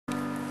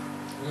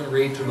We're going to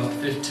read through about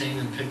 15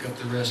 and pick up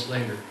the rest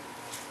later.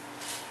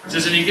 It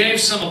says, "And he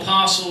gave some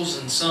apostles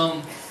and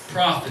some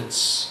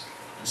prophets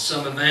and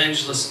some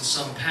evangelists and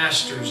some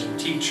pastors and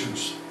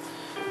teachers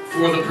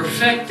for the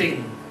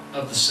perfecting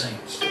of the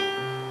saints,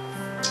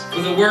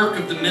 for the work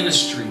of the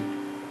ministry,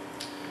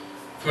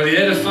 for the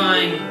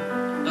edifying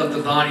of the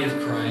body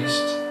of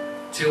Christ,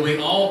 till we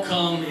all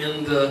come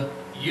in the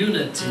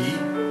unity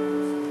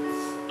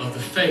of the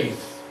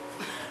faith."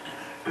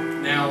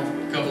 Now,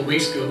 a couple of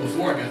weeks ago,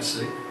 before I got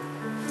sick,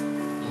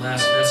 the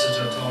last message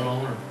I taught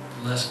on, or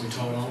the lesson we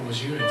taught on,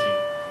 was unity.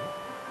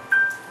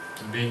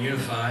 And being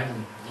unified,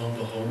 and lo and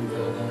behold, we've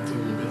all gone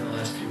through a little bit in the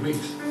last few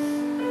weeks.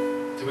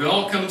 Till we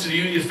all come to the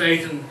unity of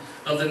faith and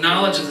of the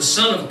knowledge of the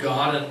Son of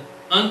God, and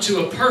unto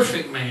a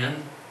perfect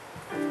man,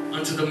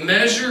 unto the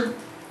measure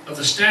of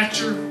the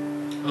stature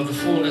of the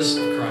fullness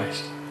of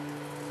Christ,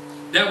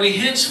 that we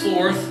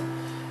henceforth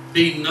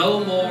be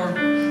no more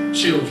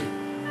children.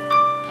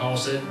 Paul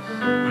said,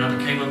 "When I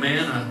became a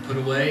man, I put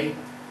away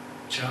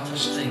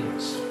childish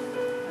things,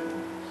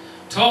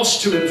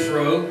 tossed to and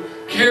fro,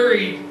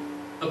 carried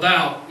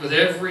about with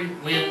every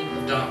wind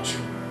of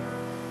doctrine,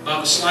 by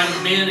the sleight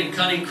of men and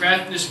cunning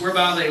craftiness,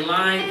 whereby they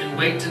lie in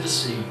wait to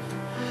deceive.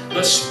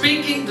 But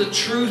speaking the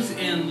truth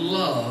in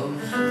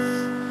love,"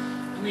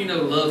 I mean,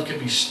 love can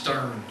be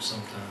stern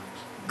sometimes.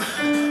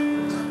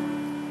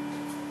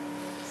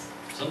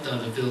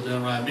 Sometimes it feels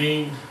downright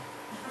mean.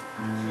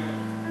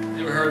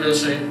 You ever heard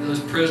those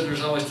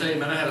prisoners always tell you,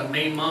 "Man, I had a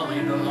mean mama, I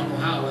don't know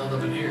how I wound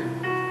up in here."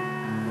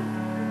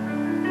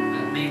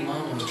 That mean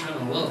mama was trying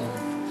to love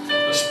them.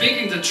 But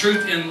speaking the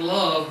truth in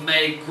love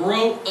may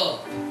grow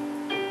up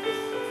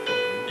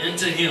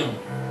into Him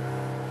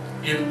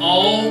in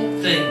all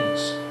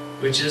things,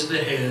 which is the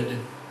head,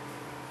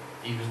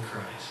 even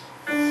Christ.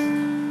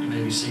 You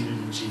may be seated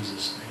in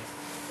Jesus' name.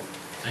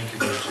 Thank you,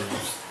 Brother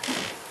James.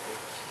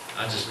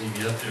 I'd just leave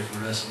you up there for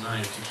the rest of the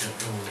night if you kept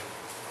going.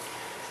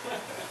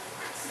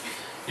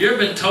 You ever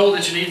been told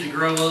that you need to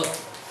grow up?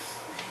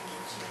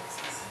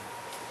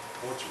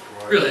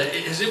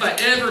 Really? Has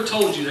anybody ever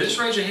told you that? Just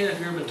raise your hand if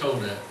you've ever been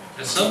told that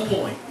at some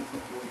point.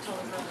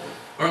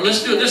 Or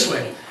let's do it this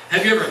way.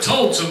 Have you ever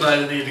told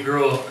somebody they need to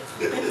grow up?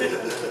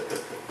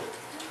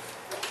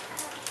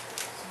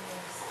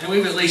 And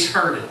we've at least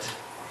heard it.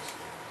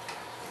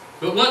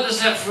 But what does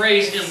that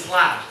phrase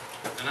imply?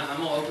 And I'm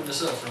going to open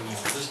this up for a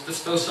moment.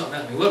 Just throw something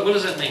at me. What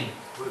does that mean?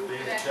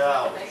 Being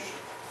childish.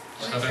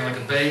 Something like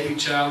a baby,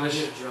 childish.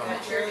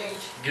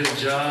 Get a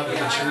job,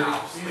 get maturity.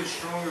 Being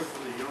stronger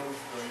for the young.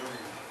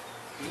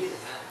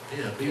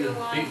 Yeah, be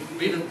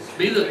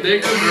the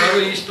bigger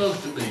brother you're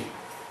supposed to be.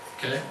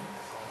 Okay?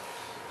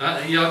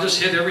 Y'all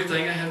just hit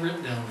everything I had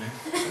written down there.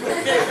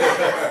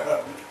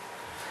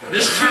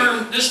 This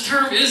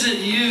term isn't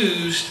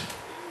used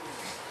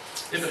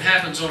if it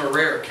happens on a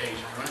rare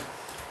occasion, right?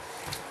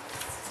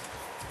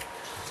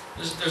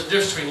 There's a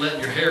difference between letting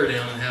your hair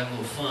down and having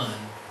a little fun,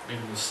 being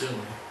a little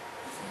silly.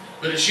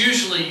 But it's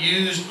usually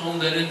used on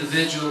that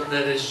individual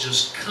that is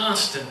just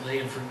constantly,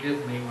 and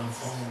forgive me, my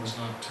phone was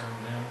not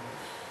turned down.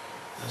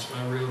 That's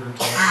my realtor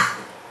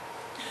talking.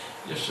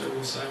 Yes, sir,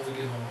 we'll sign when we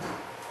get home.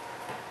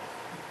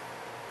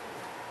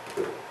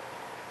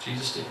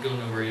 Jesus didn't go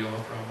nowhere, y'all,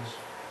 I promise.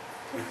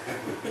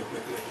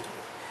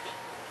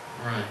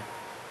 Right.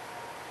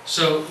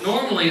 So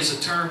normally it's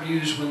a term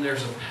used when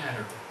there's a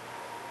pattern.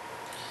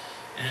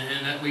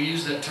 And that we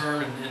use that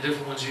term, and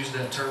different ones use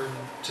that term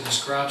to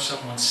describe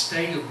someone's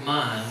state of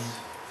mind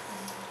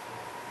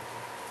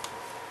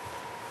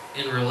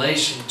in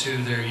relation to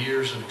their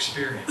years of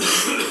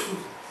experience. You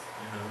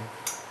know,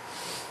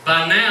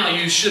 by now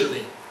you should have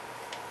been.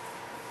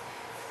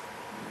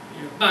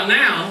 By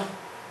now,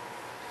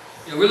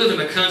 we live in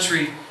a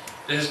country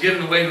that has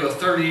given away to a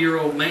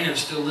 30-year-old man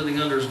still living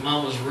under his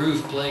mama's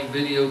roof, playing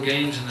video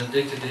games and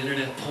addicted to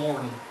internet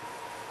porn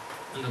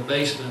in the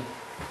basement.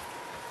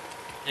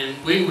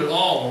 And we would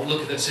all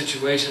look at that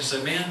situation and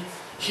say, "Man,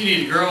 you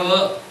need to grow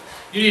up.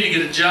 You need to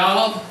get a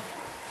job.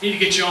 You need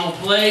to get your own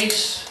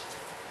place."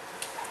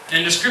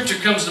 And the scripture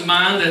comes to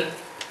mind that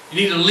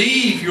you need to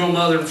leave your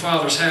mother and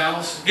father's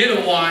house, get a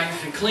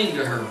wife, and cling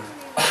to her.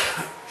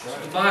 That's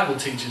what the Bible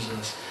teaches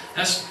us.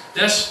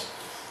 That's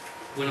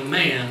when a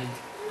man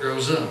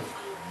grows up.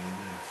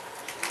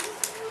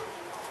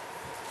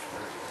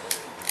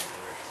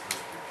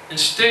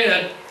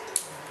 Instead,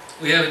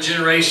 we have a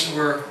generation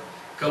where a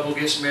couple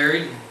gets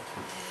married and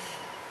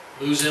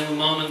moves in with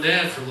mom and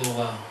dad for a little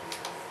while.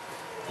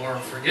 Or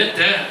forget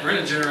that, we're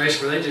in a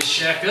generation where they just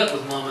shack up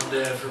with mom and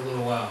dad for a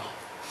little while.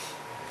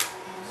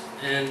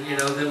 And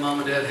then mom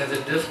and dad have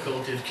that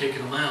difficulty of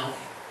kicking them out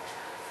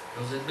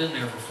because they've been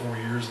there for 4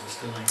 years and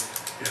still ain't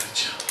got a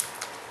job.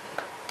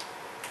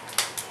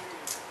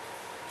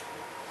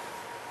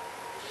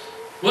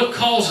 What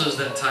causes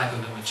that type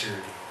of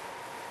immaturity?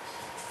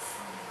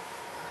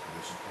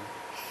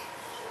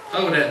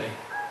 What would that be?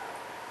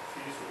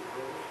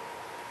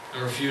 A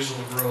refusal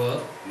to grow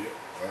up. Yep.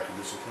 Lack of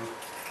discipline.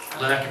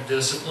 Lack of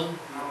discipline.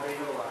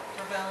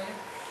 Rebellion.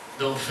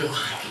 Don't feel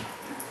like it.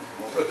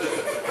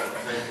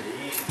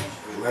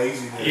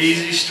 Laziness.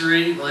 Easy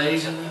street,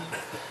 laziness.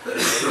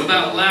 What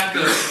about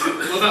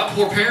what about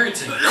poor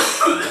parenting?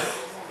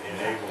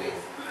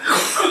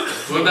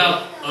 What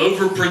about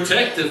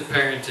overprotective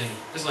parenting?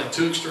 It's like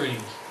two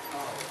extremes.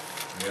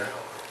 Yeah.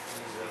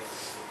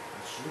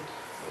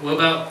 What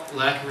about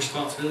lack of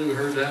responsibility? We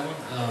heard that one.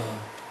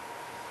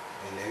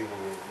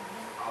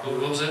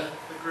 What was that?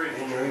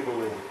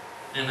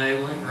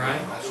 Enabling,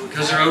 right?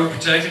 Because they're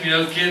overprotective. You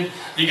know, the kid,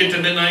 you get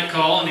the midnight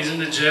call and he's in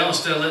the jail.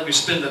 Instead of letting me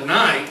spend the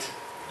night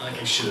like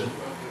he should,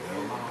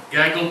 you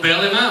gotta go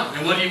bail him out.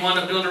 And what do you wind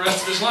up doing the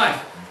rest of his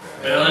life?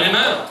 Bailing him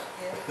out.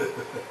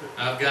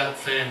 I've got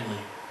family.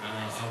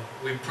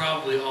 We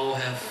probably all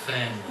have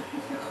family.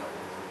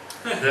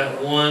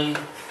 That one,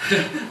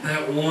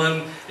 that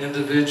one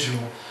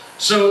individual.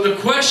 So the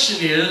question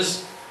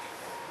is,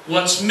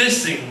 what's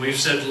missing? We've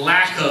said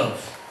lack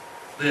of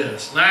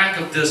this, lack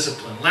of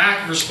discipline,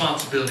 lack of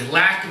responsibility,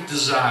 lack of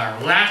desire,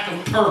 lack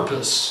of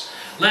purpose,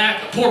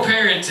 lack of poor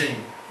parenting,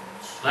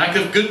 lack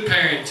of good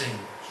parenting,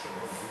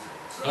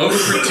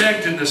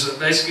 overprotectiveness,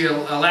 basically a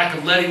lack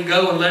of letting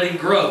go and letting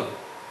grow.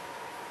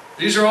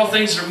 These are all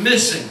things that are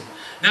missing.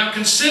 Now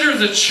consider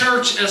the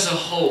church as a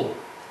whole.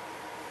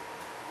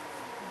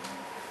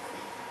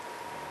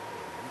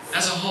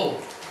 As a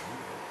whole.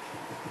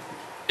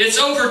 It's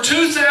over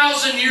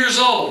 2,000 years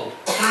old.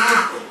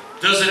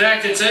 Does it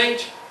act its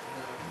age?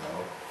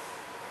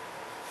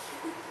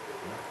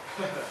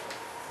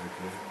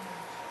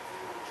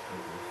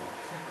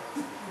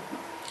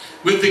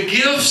 With the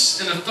gifts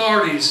and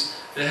authorities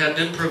that have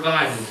been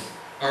provided,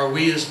 are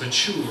we as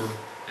mature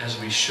as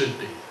we should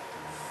be?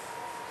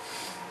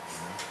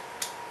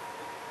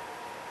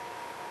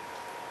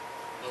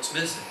 What's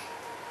missing?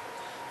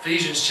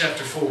 Ephesians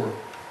chapter 4.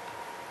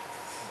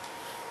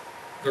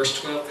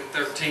 Verse 12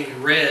 through 13, we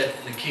read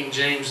in the King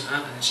James,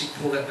 and she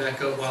can pull that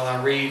back up while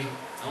I read.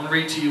 I want to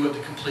read to you what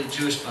the complete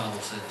Jewish Bible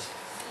says.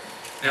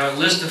 Now, it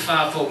lists the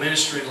fivefold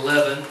ministry in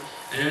 11,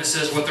 and then it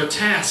says what their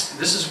task.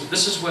 This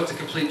is what the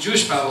complete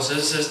Jewish Bible says.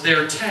 It says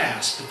their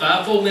task, the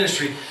fivefold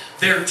ministry,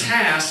 their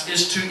task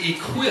is to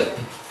equip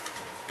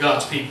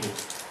God's people,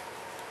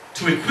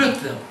 to equip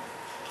them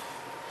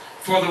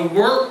for the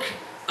work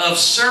of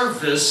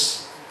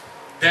service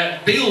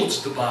that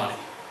builds the body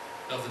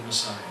of the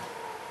Messiah.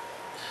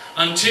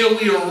 Until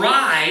we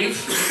arrive,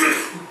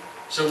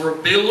 so we're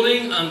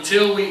building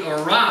until we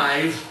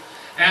arrive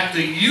at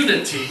the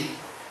unity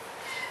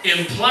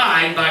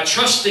implied by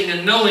trusting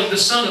and knowing the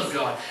Son of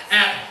God,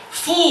 at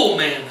full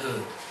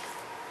manhood,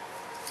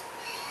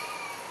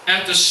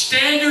 at the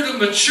standard of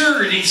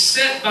maturity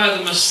set by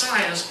the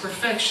Messiah's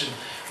perfection.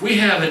 We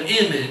have an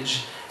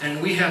image,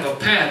 and we have a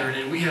pattern,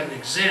 and we have an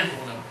example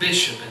and a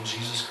bishop in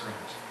Jesus Christ.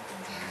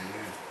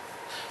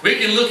 We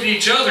can look at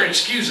each other and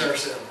excuse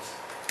ourselves.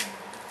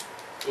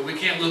 But we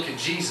can't look at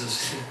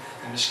Jesus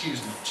and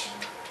excuse much.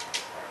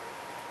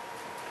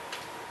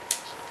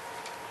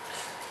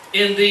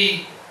 In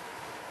the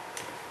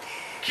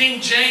King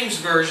James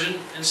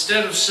Version,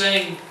 instead of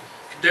saying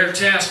their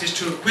task is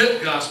to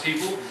equip God's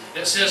people,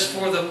 it says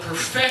for the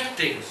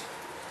perfecting.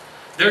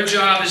 Their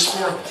job is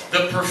for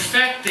the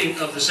perfecting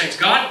of the saints.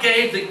 God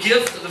gave the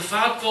gift of the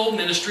fivefold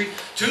ministry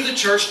to the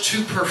church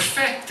to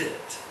perfect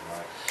it.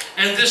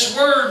 And this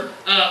word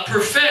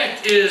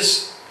perfect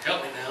is,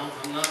 help me now,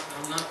 I'm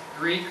not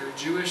Greek or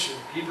Jewish or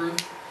Hebrew,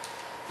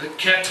 but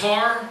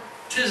katar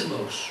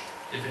tismos,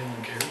 if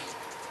anyone cares.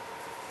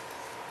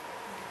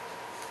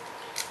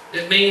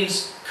 It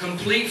means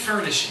complete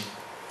furnishing.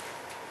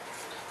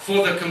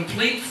 For the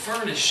complete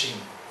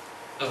furnishing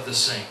of the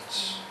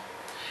saints.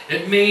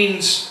 It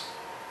means,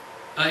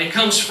 it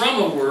comes from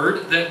a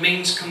word that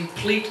means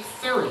complete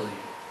thoroughly.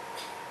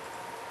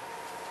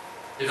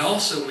 It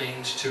also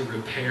means to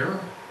repair,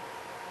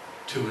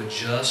 to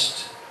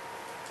adjust,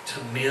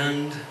 to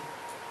mend,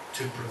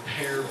 to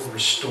prepare or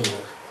restore.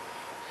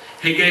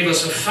 He gave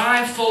us a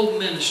fivefold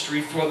ministry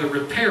for the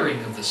repairing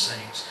of the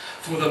saints,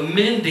 for the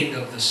mending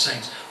of the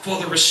saints, for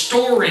the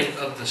restoring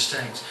of the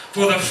saints,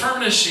 for the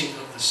furnishing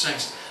of the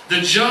saints.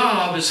 The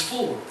job is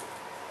full.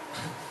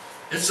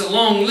 It's a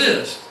long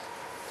list.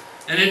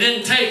 And it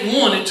didn't take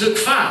one, it took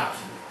 5.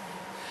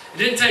 It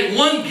didn't take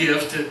one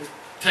gift to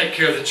take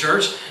care of the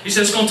church. He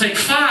said it's going to take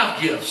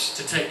 5 gifts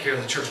to take care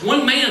of the church.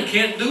 One man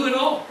can't do it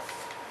all.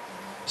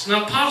 It's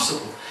not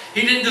possible.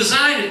 He didn't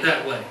design it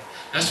that way.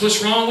 That's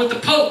what's wrong with the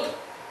Pope.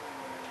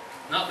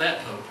 Not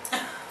that Pope.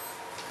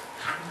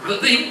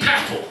 But the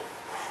papal.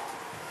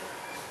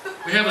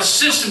 We have a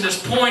system that's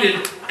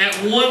pointed at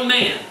one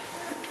man.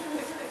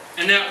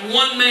 And that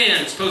one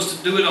man is supposed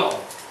to do it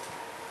all.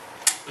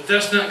 But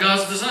that's not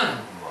God's design.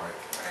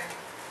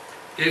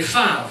 He gave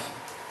 5.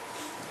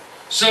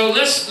 So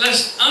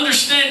let's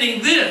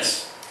understanding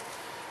this.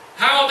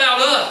 How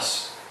about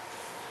us?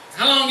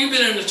 How long have you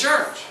been in the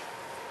church?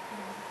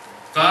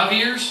 5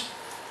 years?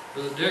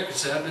 Brother Derek could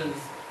say, I've been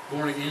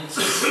born again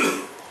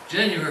since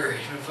January.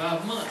 It's been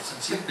 5 months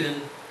since you've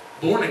been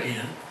born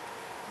again.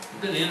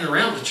 You've been in and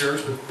around the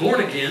church, but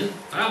born again,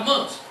 5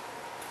 months.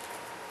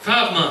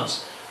 5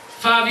 months.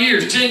 5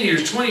 years, 10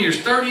 years, 20 years,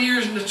 30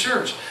 years in the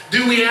church.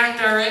 Do we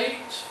act our age?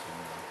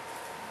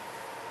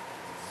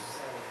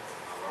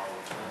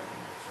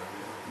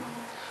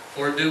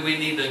 Or do we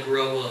need to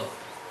grow up?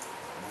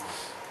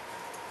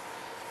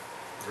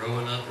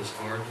 Growing up is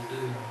hard to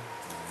do.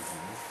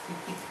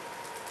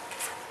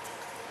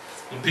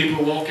 When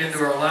people walk into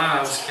our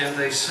lives, can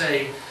they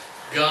say,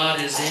 God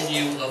is in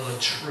you of a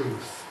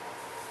truth?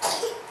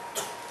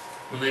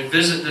 When they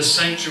visit this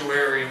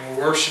sanctuary and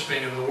we're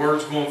worshiping and the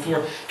Word's going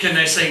forth, can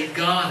they say,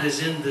 God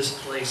is in this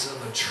place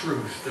of a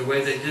truth, the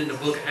way they did in the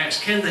book of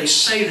Acts? Can they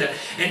say that?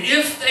 And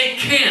if they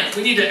can't,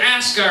 we need to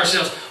ask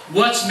ourselves,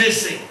 what's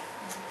missing?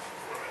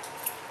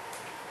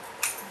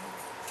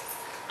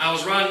 I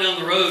was riding down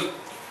the road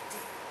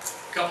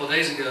a couple of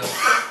days ago.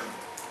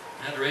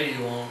 I had the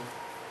radio on.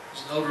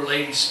 There's an older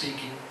lady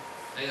speaking,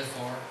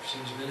 AFR. She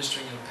was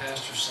ministering at a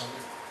pastor's summit.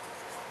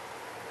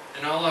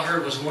 And all I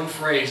heard was one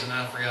phrase, and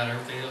I forgot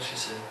everything else she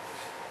said.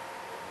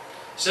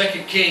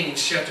 2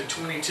 Kings chapter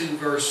 22,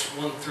 verse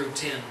 1 through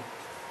 10.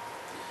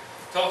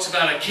 Talks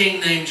about a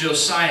king named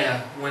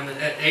Josiah, when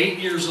at 8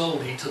 years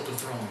old he took the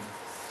throne.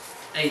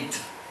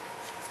 8.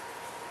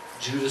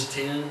 Judas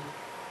 10.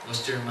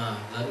 What's Jeremiah?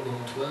 11,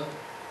 12.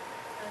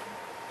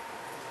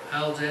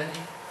 How old Daddy?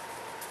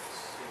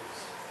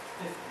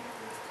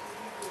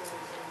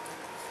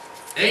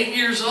 8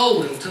 years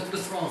old and took the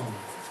throne.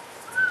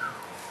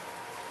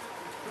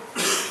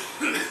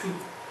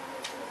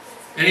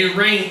 And he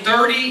reigned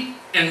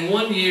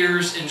 31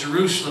 years in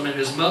Jerusalem, and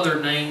his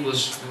mother's name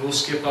was, and we'll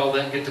skip all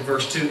that and get to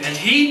verse 2. And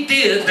he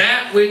did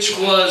that which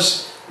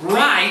was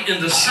right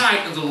in the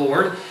sight of the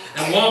Lord,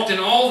 and walked in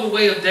all the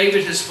way of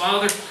David his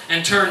father,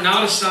 and turned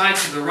not aside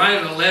to the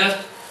right or the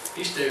left.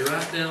 He stayed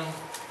right down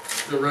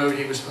the road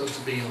he was supposed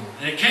to be on.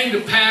 And it came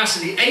to pass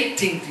in the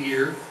 18th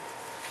year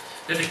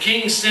that the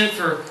king sent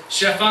for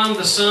Shaphan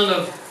the son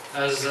of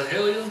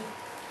Azaheliah,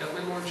 help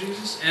me Lord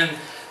Jesus, and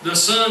the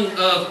son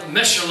of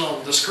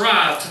Meshullam, the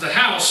scribe, to the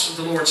house of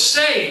the Lord,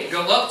 saying,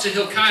 go up to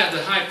Hilkiah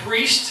the high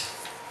priest,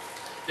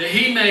 that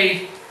he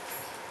may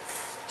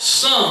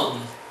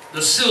sum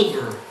the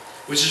silver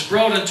which is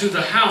brought into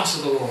the house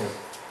of the Lord,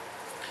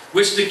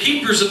 which the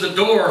keepers of the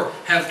door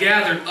have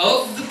gathered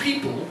of the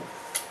people,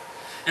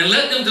 and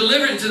let them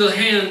deliver it into the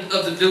hand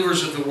of the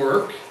doers of the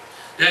work,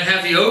 that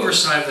have the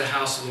oversight of the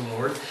house of the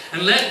Lord,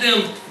 and let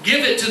them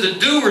give it to the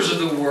doers of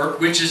the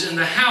work which is in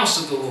the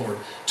house of the Lord,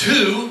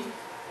 to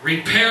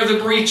repair the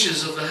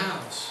breaches of the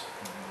house.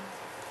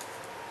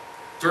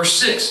 Verse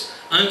 6,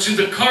 unto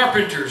the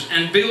carpenters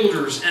and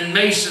builders and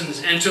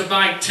masons, and to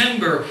buy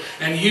timber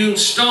and hewn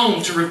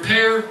stone to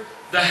repair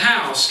the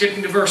house.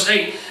 Skipping to verse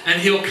 8,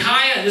 and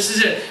Hilkiah, and this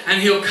is it,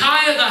 and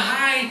Hilkiah the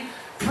high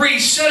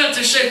priest said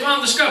unto Shaphan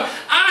the scribe,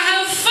 I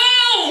have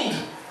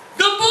found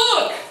the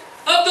book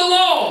of the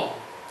law.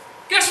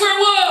 Guess where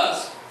it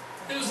was?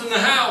 It was in the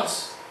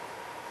house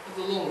of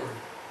the Lord.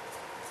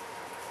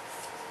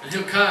 And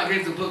Hilkiah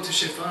gave the book to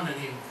Shaphan, and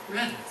he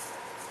read it.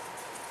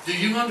 Do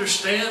you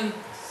understand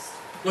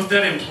what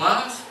that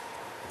implies?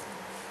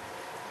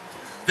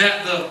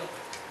 That the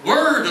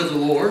word of the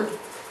Lord,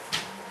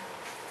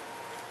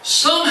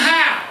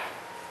 somehow,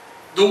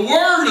 the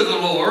word of the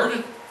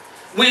Lord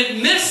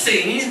went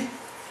missing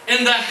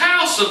in the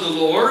house of the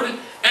Lord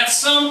at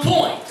some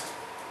point.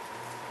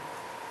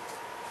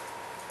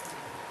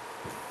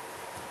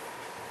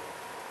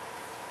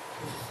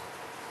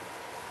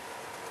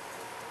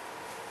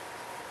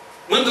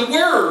 When the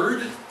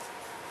word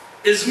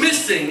is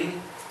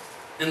missing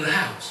in the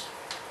house.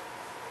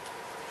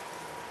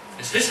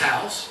 It's his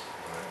house.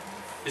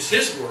 It's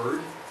his word.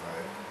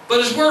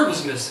 But his word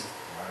was missing.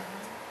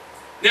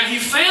 Now he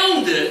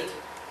found it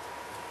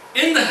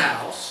in the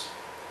house.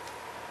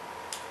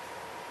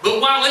 But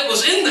while it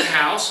was in the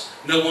house,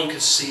 no one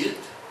could see it.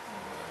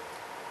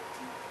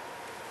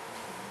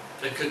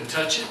 They couldn't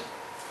touch it.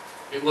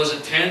 It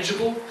wasn't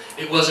tangible.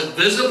 It wasn't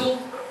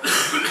visible.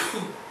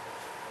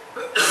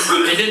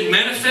 It didn't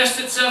manifest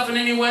itself in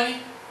any way.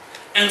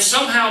 And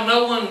somehow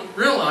no one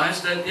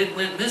realized that it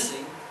went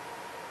missing.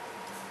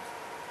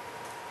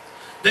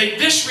 They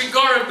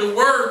disregarded the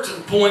word to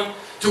the point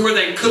to where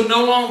they could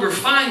no longer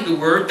find the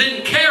word,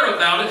 didn't care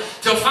about it,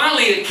 till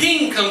finally a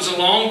king comes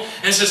along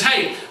and says,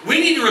 hey,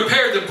 we need to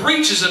repair the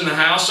breaches in the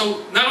house.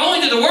 So not only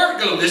did the word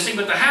go missing,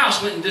 but the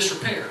house went in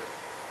disrepair.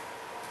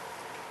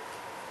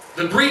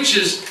 The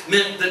breaches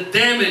meant the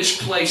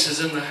damaged places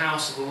in the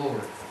house of the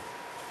Lord.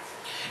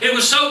 It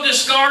was so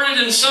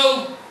discarded and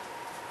so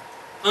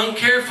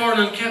uncared for and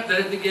unkept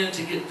that it began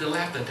to get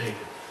dilapidated.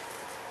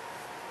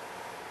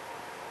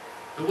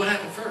 But what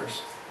happened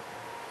first?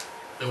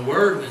 The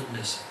word went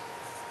missing.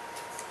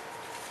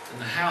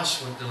 And the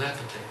house went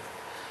dilapidated.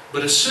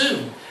 But as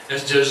soon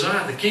as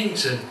Josiah the king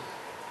said,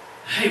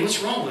 hey,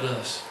 what's wrong with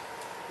us?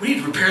 We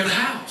need to repair the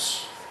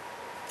house.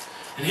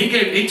 And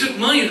he took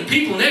money to the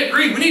people and they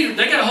agreed.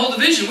 They got a whole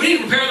division. We need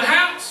to repair the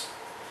house.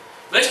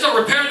 They start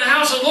repairing the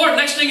house of the Lord.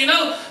 Next thing you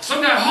know,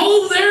 some guy,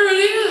 oh, there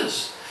it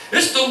is.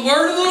 It's the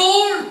word of the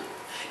Lord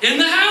in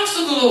the house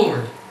of the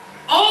Lord.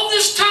 All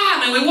this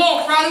time, and we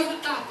walked right over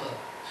the top of it.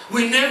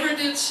 We never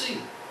did see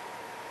it.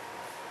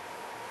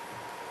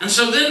 And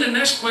so then the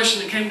next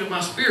question that came to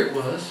my spirit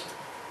was,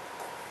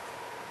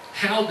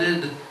 how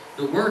did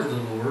the word of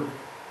the Lord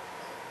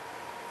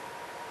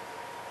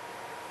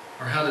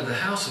Or how did the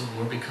house of the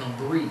Lord become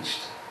breached?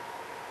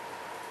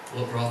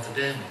 What brought the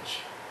damage?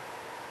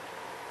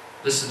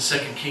 Listen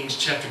to 2 Kings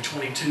chapter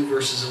 22,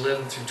 verses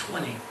 11 through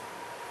 20. It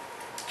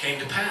came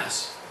to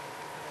pass,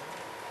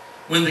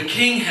 when the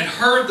king had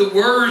heard the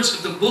words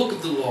of the book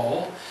of the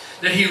law,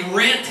 that he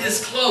rent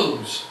his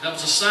clothes. That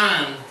was a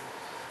sign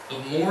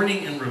of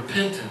mourning and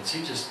repentance.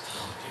 He just,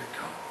 oh dear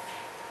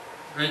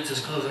God, rent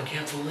his clothes. I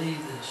can't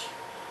believe this.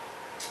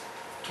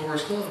 Tore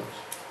his clothes.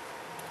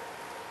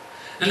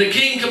 And the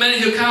king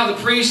commanded Hilkiah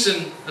the priest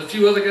and a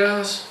few other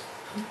guys.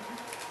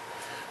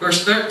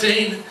 Verse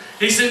 13,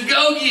 he said,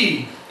 "Go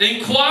ye,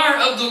 inquire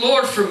of the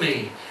Lord for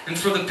me, and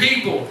for the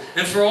people,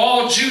 and for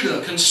all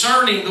Judah,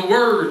 concerning the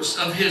words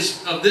of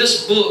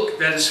this book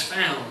that is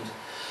found.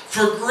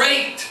 For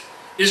great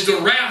is the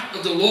wrath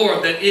of the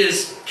Lord that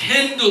is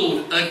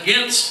kindled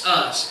against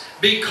us,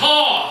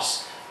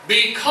 because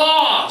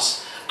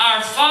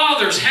our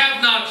fathers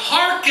have not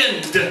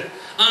hearkened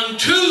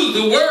unto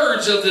the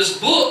words of this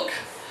book,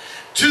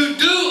 to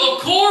do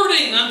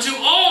according unto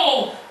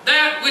all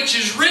that which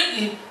is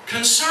written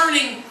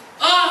concerning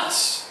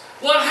us."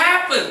 What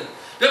happened?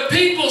 The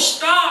people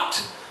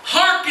stopped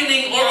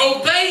hearkening or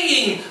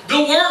obeying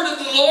the word of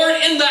the Lord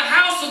in the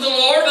house of the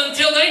Lord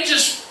until they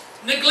just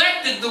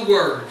neglected the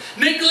word,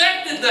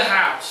 neglected the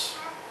house.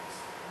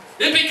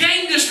 It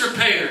became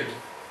disrepaired.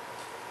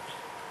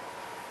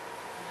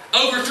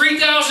 Over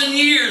 3,000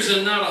 years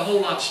and not a whole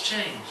lot's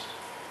changed.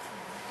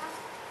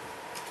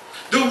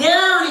 The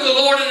word of the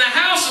Lord in the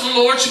house of the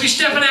Lord should be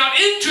stepping out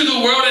into the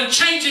world and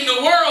changing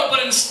the world, but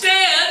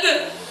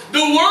instead,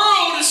 the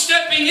world is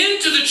stepping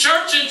into the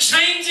church and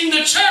changing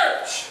the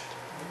church.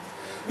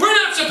 We're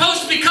not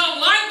supposed to become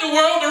like the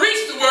world to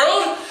reach the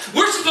world.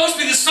 We're supposed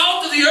to be the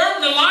salt of the earth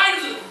and the light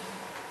of the...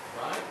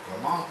 Right?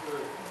 Come on.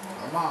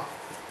 Come on.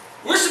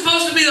 We're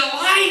supposed to be the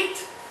light.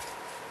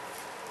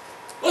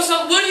 What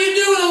do you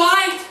do with the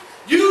light?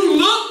 You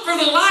look for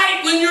the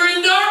light when you're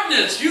in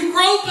darkness. You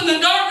grope in the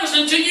darkness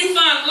until you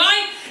find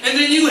light, and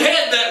then you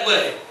head that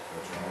way.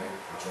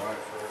 That's right.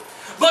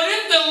 But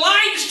if the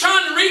light is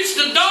trying to reach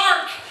the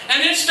dark,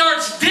 and it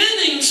starts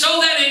dimming so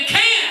that it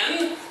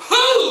can,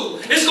 who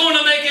is going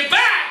to make it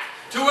back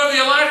to where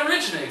the light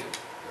originated?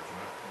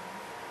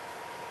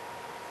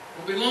 It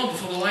will be long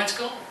before the light's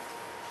gone.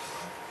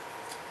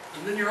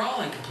 And then you're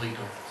all in complete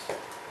darkness.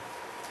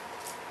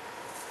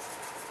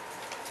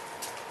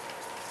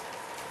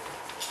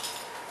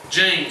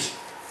 James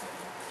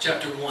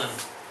chapter 1,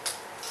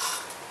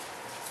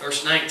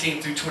 verse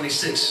 19 through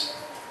 26.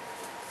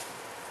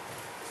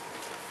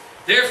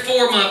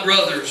 "Therefore, my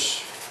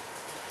brothers,"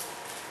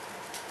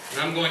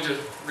 and I'm going to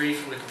read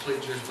from the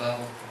Complete Jewish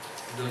Bible.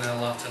 I'm doing that a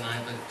lot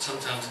tonight, but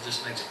sometimes it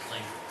just makes it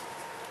plain.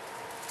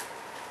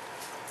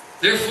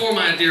 "Therefore,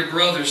 my dear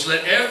brothers,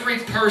 let every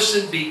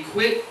person be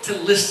quick to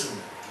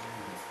listen."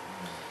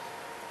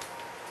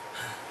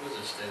 What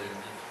does it say there,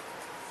 man?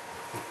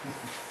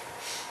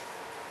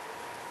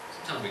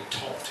 Sometimes we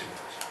talk too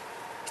much.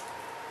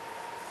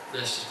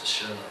 Best just to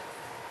shut up.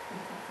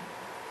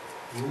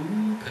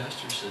 Ooh,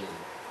 Pastor said,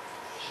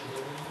 shut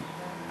up.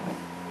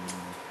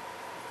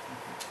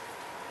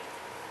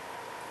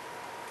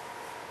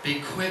 Be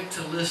quick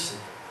to listen,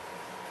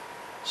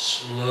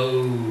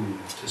 slow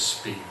to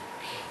speak,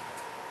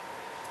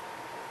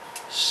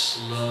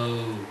 slow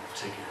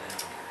to get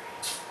angry.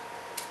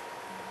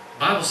 The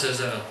Bible says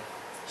that a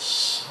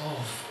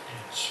soft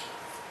answer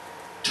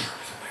turns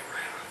away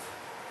wrath.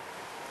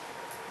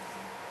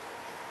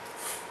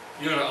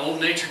 You know what our old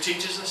nature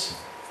teaches us?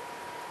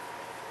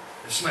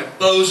 If somebody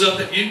bows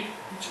up at you, you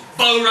just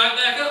bow right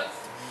back up.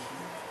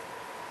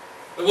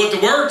 But what the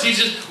Word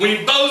teaches, when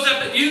he bows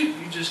up at you,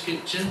 you just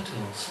get gentle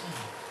and soft.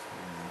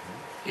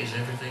 Is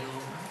everything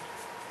all right?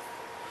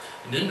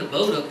 And then the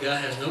bowed up guy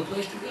has no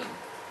place to go.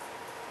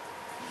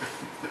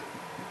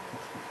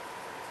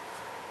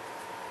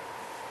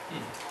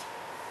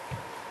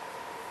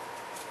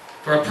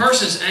 For a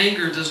person's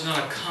anger does not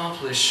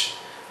accomplish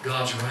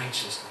God's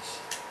righteousness.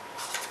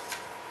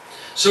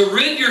 So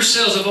rid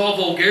yourselves of all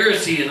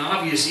vulgarity and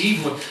obvious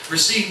evil.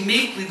 Receive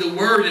meekly the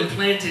word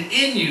implanted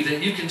in you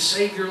that you can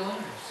save your lives.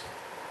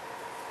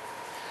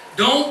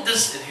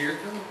 And here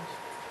it comes.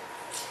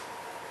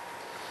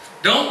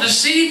 Don't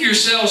deceive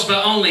yourselves by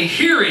only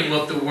hearing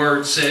what the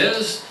word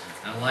says.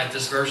 I like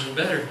this version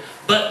better.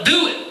 But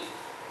do it.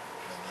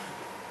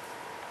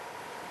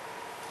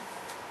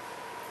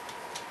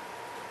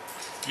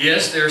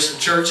 Yes, there are some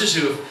churches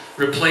who have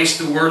replaced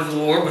the word of the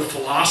Lord with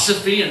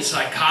philosophy and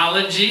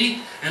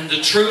psychology, and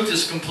the truth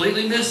is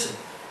completely missing.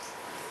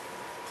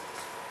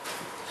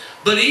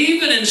 But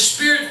even in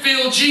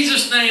Spirit-filled,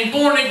 Jesus-named,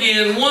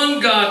 born-again,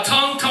 one-God,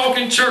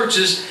 tongue-talking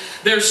churches,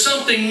 there's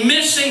something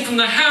missing from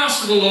the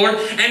house of the Lord,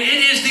 and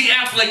it is the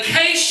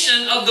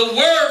application of the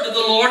word of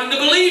the Lord in the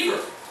believer.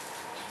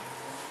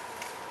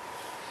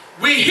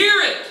 We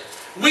hear it,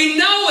 we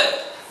know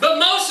it, but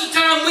most of the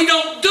time we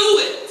don't do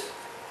it.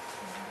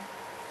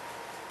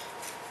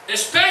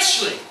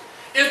 Especially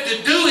if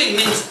the doing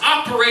means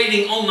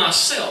operating on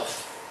myself.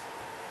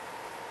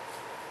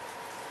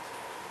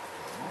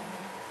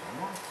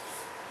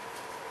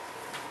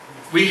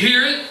 We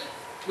hear it,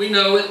 we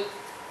know it,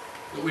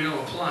 but we don't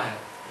apply it.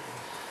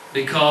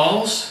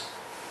 Because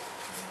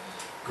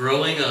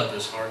growing up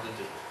is hard to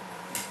do.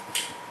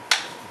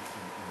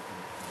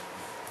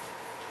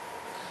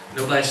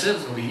 Nobody said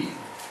it's going to be easy.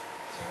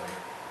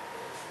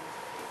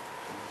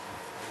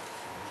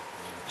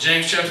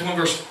 James chapter 1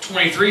 verse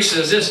 23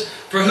 says this,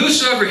 "For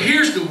whosoever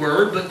hears the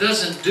word but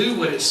doesn't do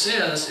what it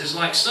says is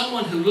like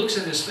someone who looks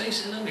at his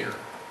face in a mirror."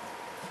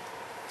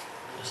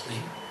 That's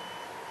me.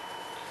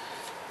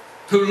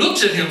 Who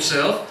looks at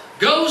himself,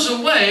 goes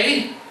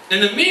away,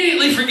 and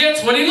immediately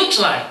forgets what he looks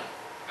like.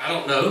 I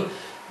don't know.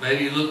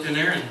 Maybe you looked in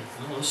there and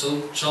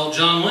saw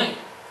John Wayne.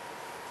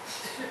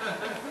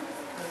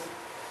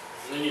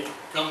 And then you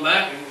come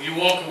back and you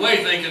walk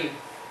away thinking,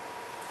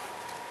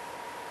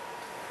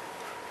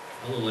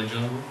 I look like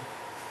John Wayne.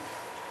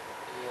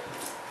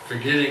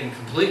 Forgetting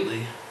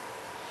completely,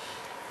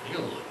 you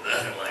don't look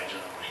nothing like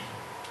John Wayne.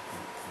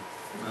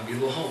 You might be a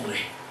little homely.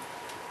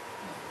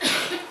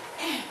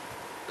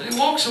 But he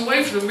walks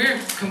away from the mirror,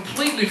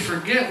 completely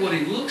forget what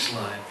he looks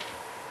like.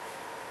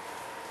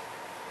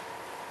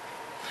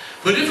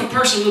 But if a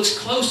person looks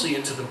closely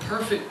into the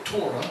perfect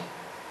Torah,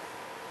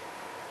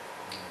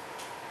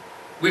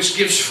 which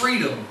gives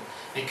freedom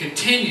and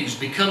continues,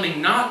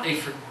 becoming not a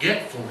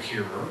forgetful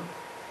hearer,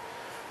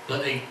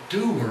 but a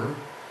doer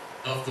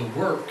of the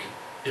work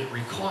it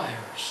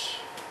requires,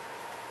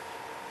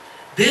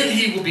 then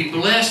he will be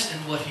blessed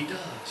in what he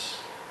does.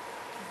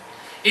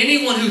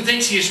 Anyone who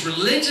thinks he is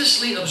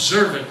religiously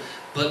observant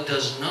but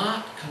does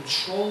not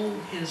control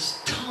his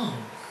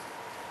tongue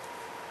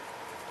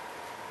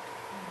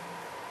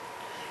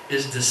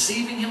is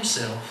deceiving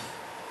himself,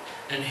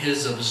 and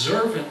his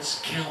observance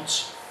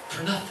counts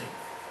for nothing.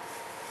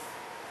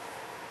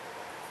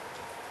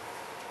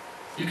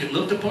 You can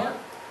look the part,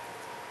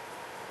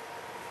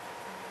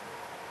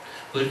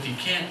 but if you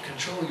can't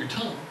control your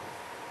tongue,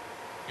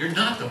 you're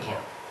not the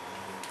part.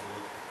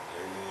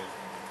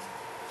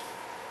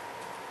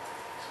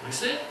 That's what he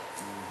said.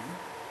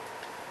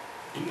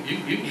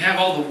 You can have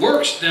all the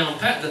works down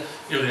pat.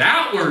 The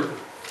outward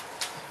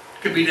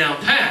could be down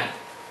pat.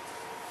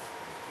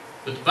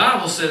 But the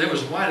Bible said there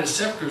was white as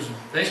sepulchres,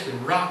 basically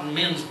rotten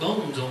men's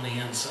bones on the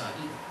inside.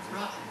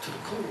 Rotten to the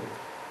core.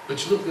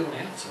 But you look good on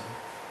the outside.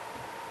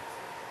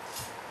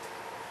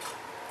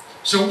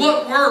 So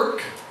what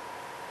work?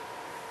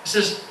 It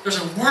says there's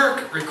a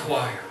work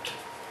required.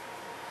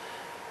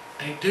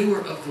 A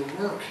doer of the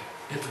work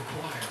it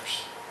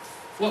requires.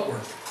 What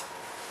work?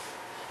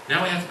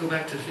 Now we have to go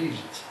back to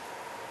Ephesians.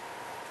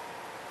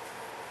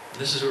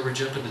 This is where we're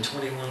jumping to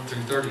 21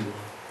 through 31.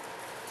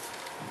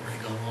 I've already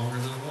gone longer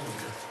than I wanted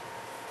to.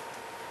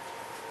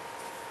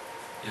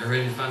 You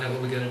ready to find out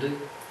what we got to do?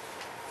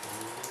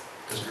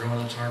 Because growing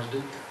up's hard to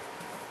do.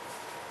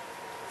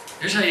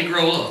 Here's how you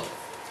grow up.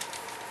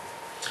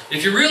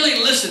 If you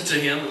really listen to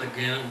him, and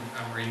again,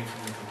 I'm reading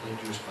from the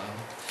Complete Jewish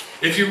Bible.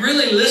 If you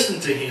really listen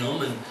to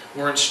him and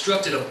were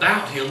instructed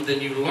about him,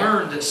 then you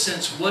learn that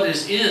since what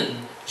is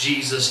in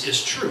Jesus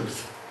is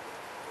truth,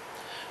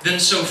 then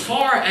so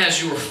far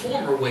as your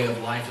former way of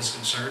life is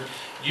concerned,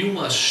 you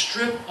must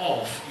strip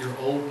off your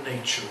old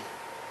nature.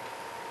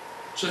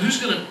 So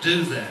who's going to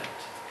do that?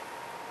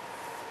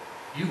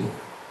 You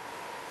are.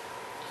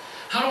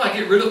 How do I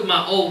get rid of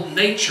my old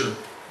nature?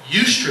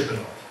 You strip it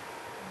off.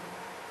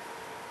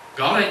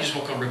 God ain't just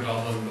going to come rip it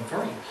off of him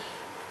for you.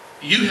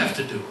 You have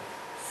to do it.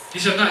 He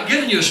said, I've not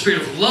given you a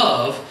spirit of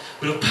love,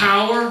 but of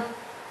power,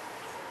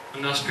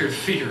 and not a spirit of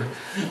fear,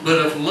 but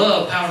of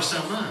love, power, and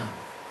sound mind.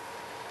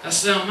 That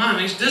sound mind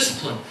means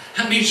discipline.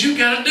 That means you've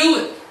got to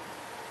do it.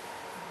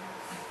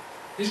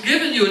 He's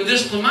given you a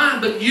disciplined mind,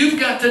 but you've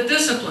got to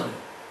discipline it.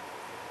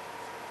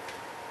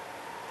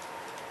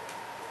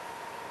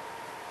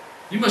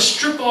 You must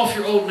strip off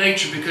your old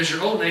nature because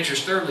your old nature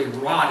is thoroughly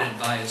rotted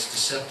by its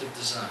deceptive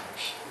desires.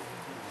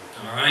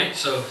 Alright,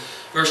 so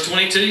verse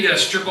 22, you got to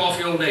strip off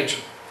your old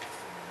nature.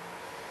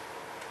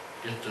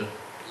 Get the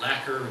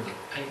lacquer or the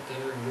paint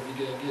there, and whatever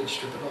you got to get,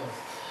 strip it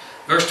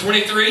off. Verse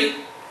 23,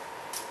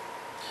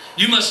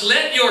 you must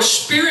let your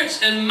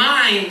spirits and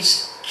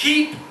minds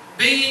keep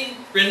being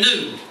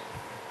renewed.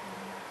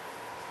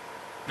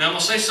 Now I'm going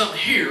to say something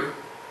here,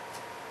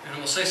 and I'm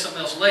going to say something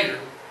else later,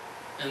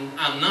 and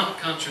I'm not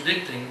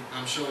contradicting,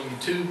 I'm showing you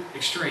two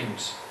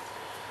extremes.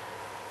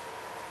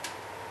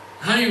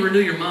 How do you renew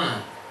your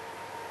mind?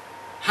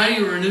 How do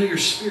you renew your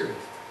spirit?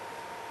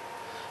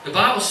 The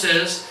Bible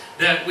says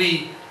that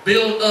we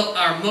build up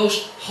our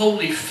most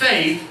holy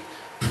faith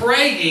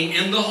praying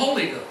in the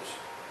Holy Ghost.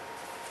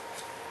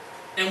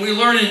 And we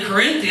learn in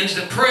Corinthians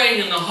that praying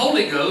in the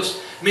Holy Ghost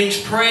means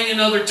praying in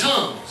other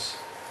tongues.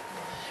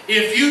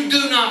 If you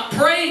do not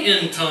pray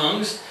in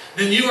tongues,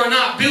 then you are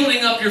not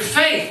building up your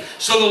faith.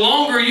 So the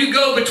longer you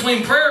go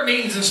between prayer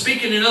meetings and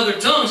speaking in other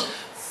tongues,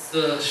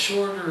 the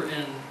shorter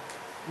and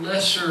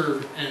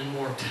lesser and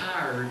more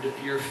tired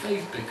your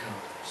faith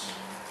becomes.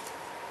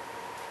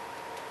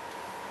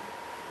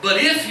 But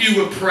if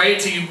you would pray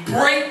till you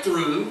break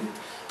through,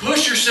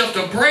 Push yourself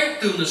to break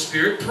through in the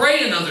Spirit,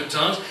 pray in other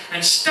tongues,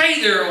 and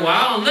stay there a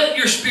while and let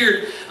your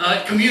spirit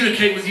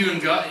communicate with you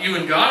and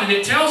God. And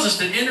it tells us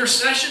that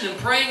intercession and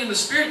praying in the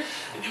Spirit,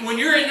 when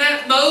you're in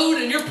that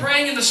mode and you're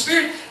praying in the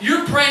Spirit,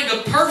 you're praying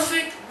the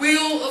perfect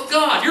will of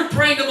God. You're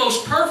praying the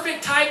most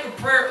perfect type of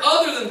prayer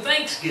other than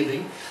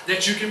thanksgiving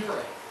that you can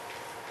pray.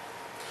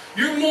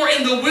 You're more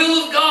in the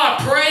will of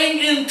God, praying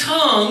in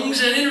tongues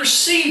and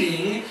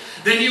interceding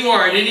than you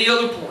are at any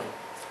other point,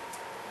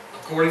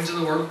 according to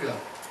the Word of God.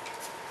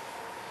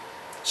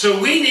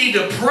 So we need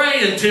to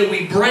pray until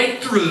we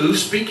break through,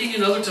 speaking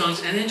in other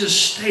tongues, and then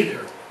just stay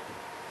there.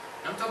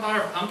 I'm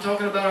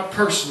talking about our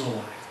personal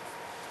life.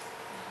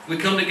 We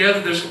come together,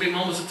 there's going to be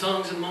moments of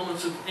tongues and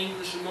moments of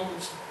English and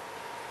moments.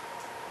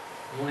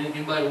 I don't want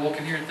anybody to walk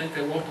in here and think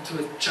they walked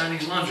into a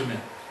Chinese laundromat.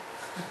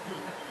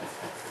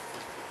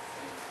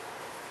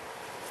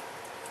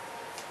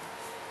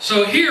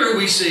 So here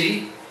we see,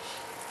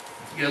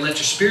 you got to let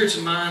your spirits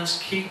and minds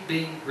keep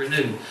being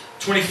renewed.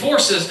 24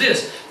 says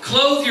this,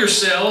 clothe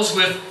yourselves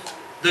with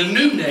the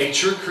new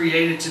nature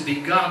created to be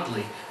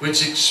godly,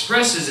 which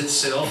expresses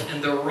itself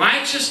in the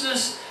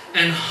righteousness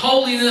and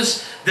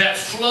holiness that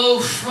flow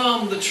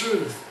from the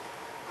truth.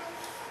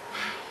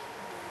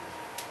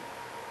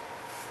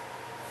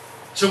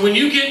 So when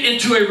you get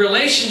into a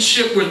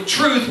relationship with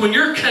truth, when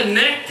you're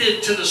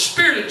connected to the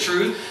Spirit of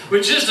truth,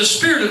 which is the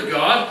Spirit of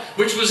God,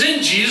 which was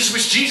in Jesus,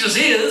 which Jesus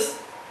is,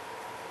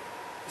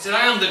 He said,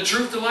 I am the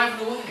truth, the life,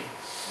 and the way.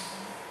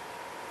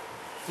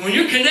 When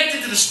you're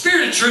connected to the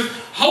Spirit of truth,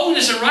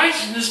 holiness and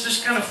righteousness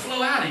just kind of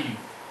flow out of you.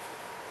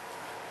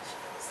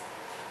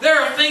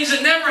 There are things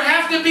that never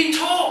have to be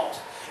taught.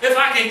 If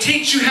I can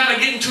teach you how to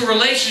get into a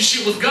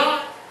relationship with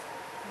God,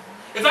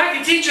 if I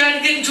can teach you how to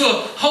get into a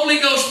Holy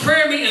Ghost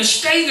prayer meeting and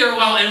stay there a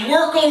while and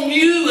work on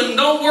you and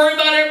don't worry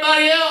about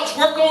everybody else,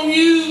 work on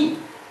you.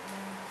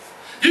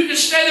 You can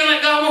stay there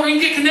like God, you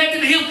can get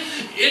connected to Him.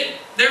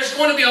 There's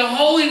going to be a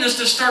holiness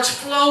that starts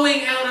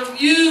flowing out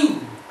of you.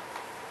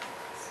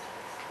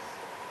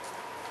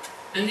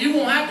 And you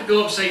won't have to go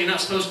up and say you're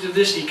not supposed to do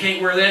this, and you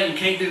can't wear that, and you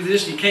can't do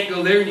this, and you can't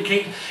go there, and you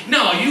can't.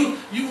 No, you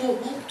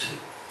won't want to.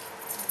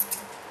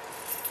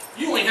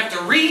 You won't even have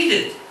to read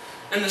it.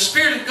 And the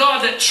Spirit of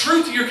God, that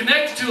truth that you're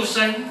connected to, will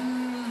say, I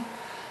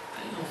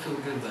don't feel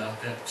good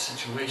about that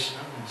situation.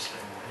 I'm going to stay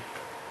away.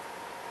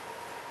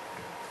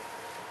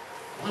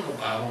 Well, the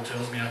Bible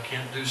tells me I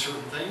can't do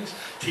certain things.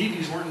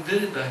 TVs weren't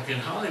invented back then.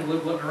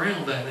 Hollywood wasn't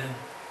around back then.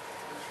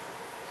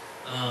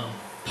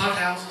 Pot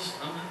houses,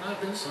 there might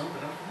have been some, but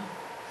I don't know.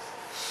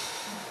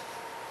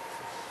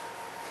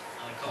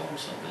 I call them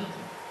something else.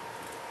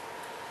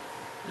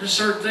 There's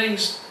certain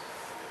things,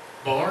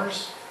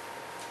 bars.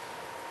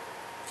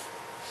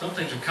 Some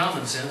things are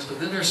common sense, but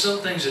then there's some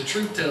things that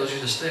truth tells you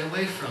to stay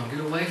away from. Get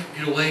away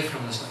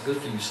from it. That's not good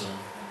for you, son.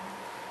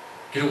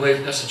 Get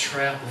away. That's a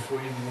trap before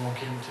you even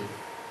walk into it.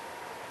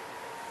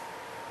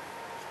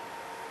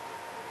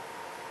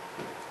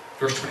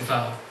 Verse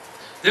 25.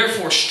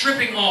 Therefore,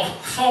 stripping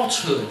off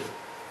falsehood,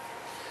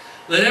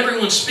 let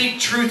everyone speak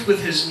truth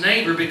with his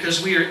neighbor,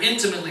 because we are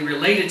intimately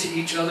related to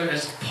each other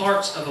as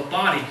parts of a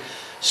body.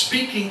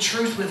 Speaking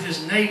truth with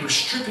his neighbor,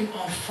 stripping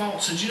off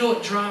falsehood. You know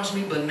what drives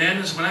me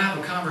bananas? When I have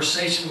a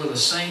conversation with a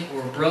saint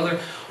or a brother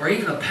or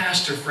even a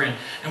pastor friend,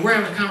 and we're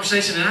having a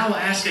conversation and I will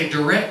ask a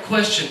direct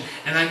question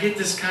and I get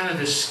this kind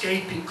of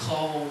escaping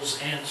clause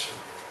answer.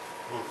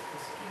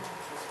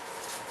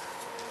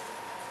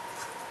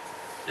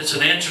 It's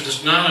an answer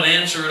that's not an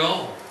answer at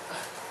all.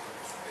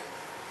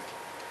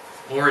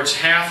 Or it's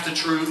half the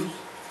truth.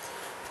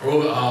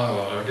 Or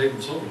I gave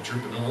them some of the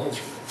truth, but not all the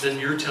truth. Then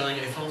you're telling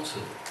a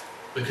falsehood,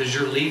 because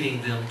you're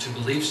leading them to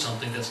believe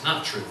something that's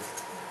not true.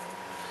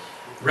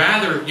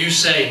 Rather, you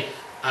say,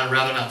 I'd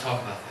rather not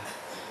talk about that.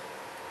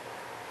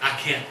 I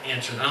can't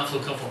answer that. I don't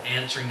feel comfortable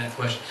answering that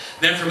question.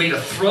 Then for me to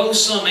throw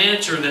some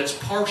answer that's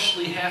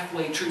partially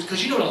halfway truth.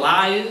 Because you know what a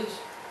lie is?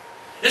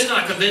 It's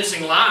not a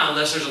convincing lie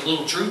unless there's a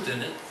little truth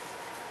in it.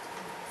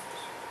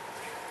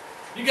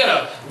 You got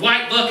a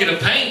white bucket of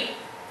paint.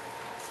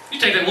 You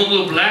take that one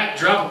little black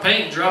drop of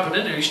paint, drop it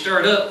in there, you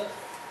stir it up.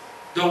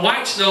 The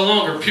white's no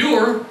longer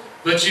pure,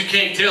 but you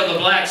can't tell the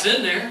black's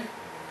in there.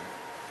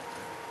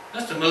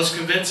 That's the most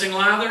convincing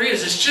lie there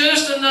is. It's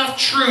just enough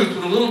truth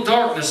with a little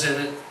darkness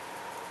in it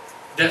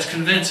that's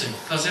convincing.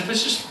 Because if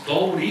it's just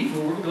bold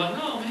evil, we're going to be like,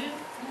 no, man,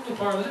 I don't want no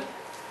part of that.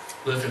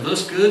 But if it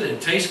looks good, and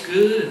it tastes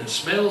good, and it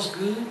smells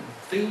good, and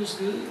it feels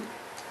good,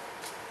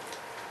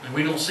 and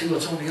we don't see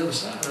what's on the other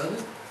side of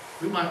it,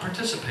 we might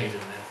participate in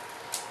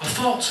that. A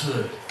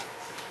falsehood.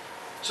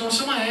 So when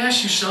somebody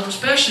asks you something,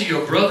 especially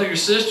your brother, your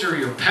sister, or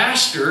your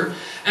pastor,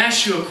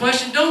 asks you a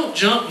question, don't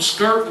jump and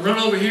skirt and run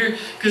over here,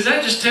 because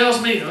that just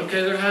tells me,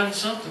 okay, they're hiding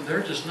something.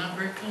 They're just not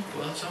very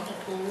comfortable, so I'm going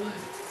to pull away.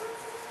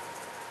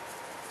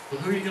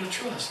 Well, who are you going to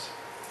trust?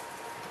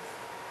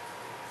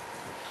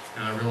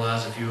 And I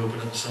realize if you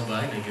open up to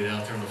somebody and they get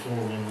out there on the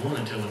 411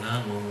 and tell the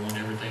 911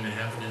 everything that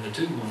happened in the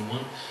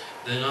 211,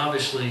 then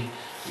obviously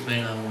you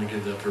may not want to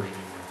give that person any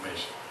more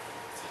information.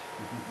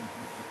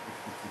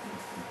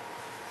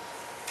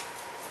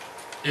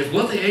 If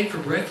what they ate for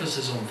breakfast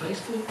is on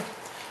Facebook,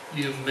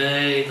 You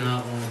may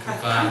not want to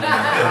confide in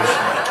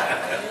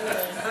that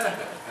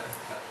person.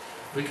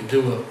 We could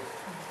do a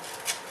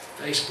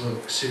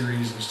Facebook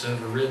series instead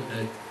of a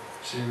redneck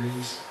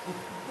series.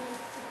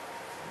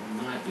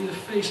 We might be a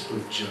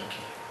Facebook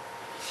junkie.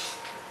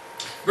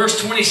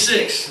 Verse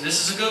 26.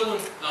 This is a good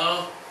one.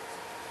 Oh,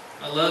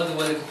 I love the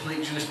way the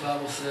Complete Jewish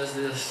Bible says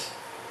this.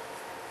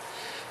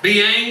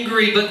 Be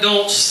angry, but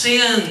don't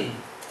sin.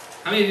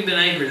 How many of you have been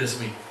angry this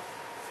week?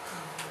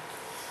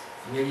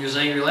 How many of you was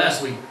angry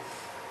last week?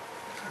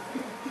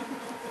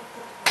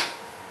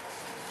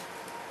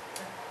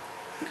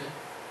 Okay,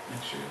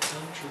 make sure it's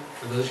not true.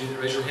 For those of you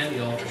that raise your hand,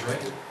 the altar's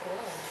right here.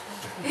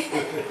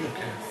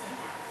 Okay.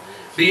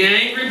 Be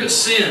angry, but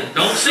sin.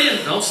 Don't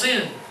sin. Don't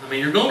sin. I mean,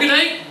 you're going to get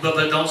angry, but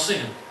don't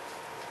sin.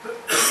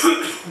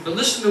 But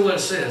listen to what it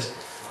says.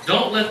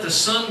 Don't let the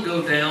sun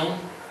go down.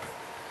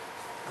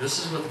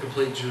 This is what the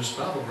Complete Jewish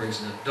Bible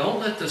brings in. Don't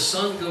let the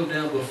sun go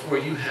down before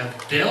you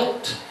have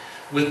dealt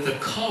with the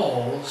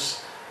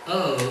cause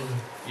of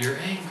your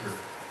anger.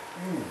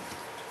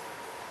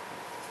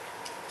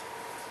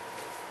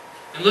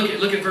 And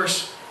look at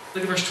verse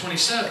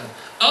 27.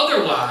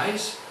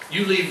 Otherwise,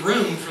 you leave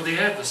room for the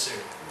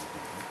adversary.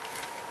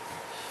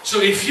 So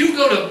if you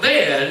go to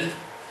bed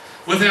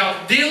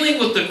without dealing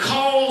with the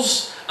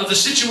cause of the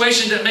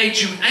situation that made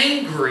you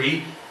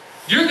angry,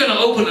 you're going to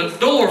open a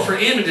door for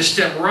the enemy to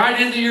step right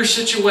into your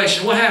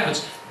situation. What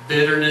happens?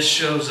 Bitterness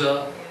shows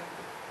up.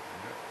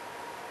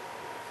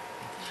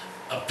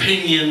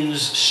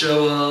 Opinions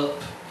show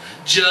up.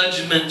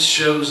 Judgment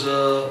shows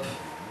up.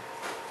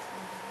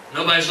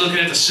 Nobody's looking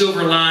at the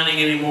silver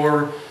lining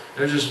anymore.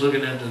 They're just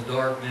looking at the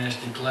dark,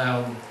 nasty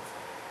cloud.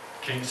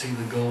 Can't see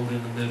the gold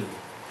in the middle.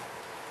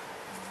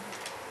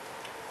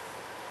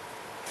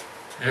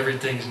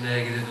 Everything's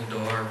negative and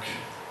dark.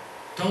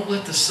 Don't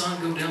let the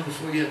sun go down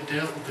before you have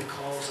dealt with the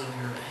cause of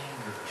your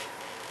anger.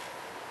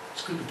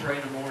 It's good to pray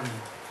in the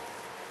morning.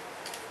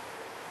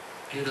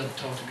 Get up and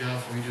talk to God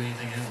before you do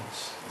anything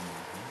else.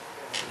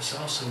 But it's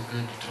also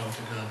good to talk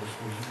to God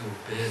before you go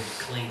to bed and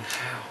clean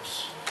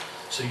house,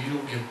 so you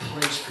don't give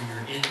place for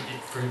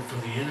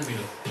the enemy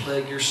to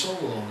plague your soul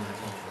all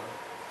night long.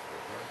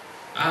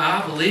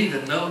 I believe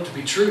and know it to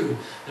be true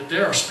that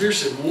there are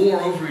spirits that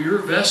war over your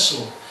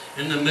vessel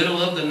in the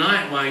middle of the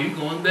night while you're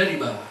going Betty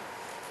by.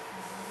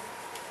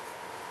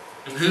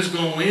 And who's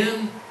going to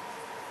win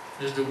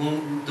is the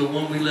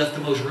one we left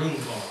the most room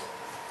for.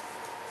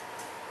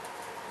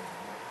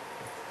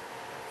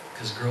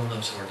 Because growing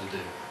up's hard to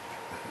do.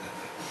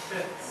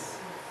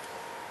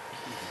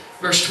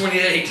 Verse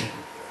 28.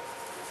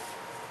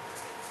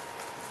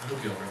 I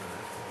hope y'all remember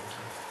that for a long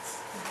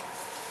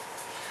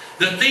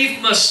time. The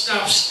thief must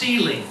stop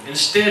stealing.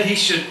 Instead, he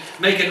should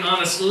make an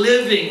honest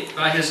living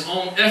by his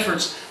own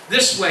efforts.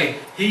 This way,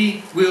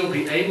 he will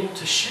be able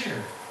to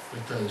share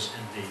with those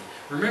in need.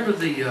 Remember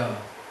the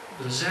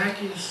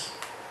Zacchaeus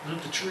went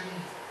up the tree?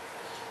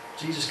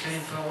 Jesus came,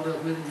 followed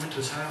up with him, went to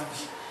his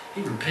house.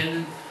 He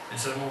repented and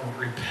said, I'm going to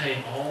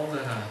repay all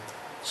that I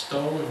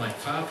stole in like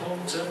 5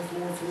 fold, 7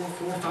 4 4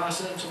 4 5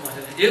 7, something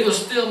like that. It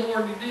was still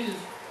more than he did.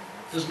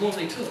 It was more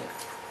than he took.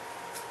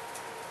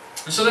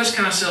 And so that's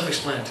kind of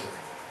self-explanatory.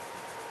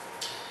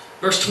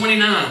 Verse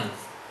 29.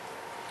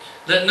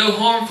 Let no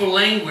harmful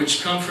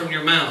language come from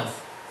your mouth.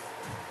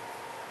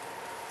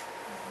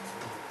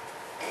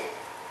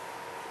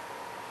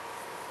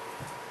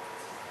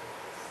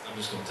 I'm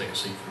just going to take a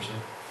seat for a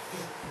second.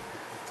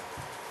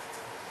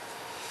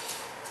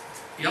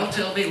 Y'all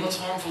tell me, what's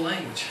harmful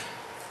language?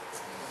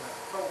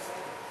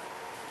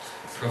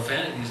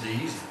 Profanity is the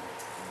easy.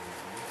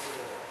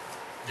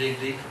 Dig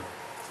deeper.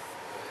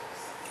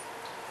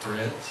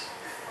 Threats.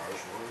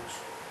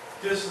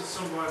 Distance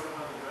somebody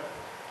behind the back.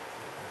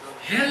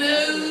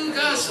 Hello,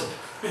 gossip.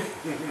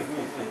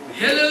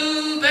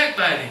 Hello,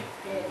 backbiting.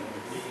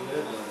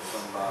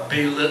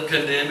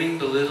 Condemning,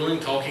 belittling,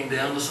 talking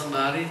down to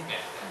somebody.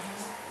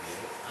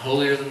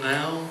 Holier than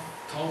thou,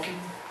 talking.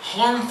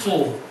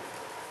 Harmful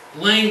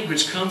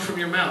language come from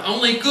your mouth.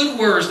 Only good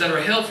words that are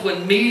helpful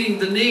in meeting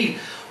the need.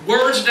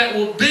 Words that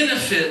will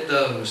benefit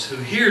those who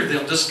hear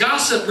them. Does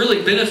gossip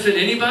really benefit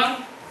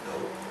anybody?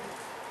 No.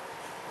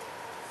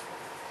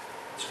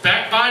 Does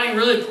backbiting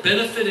really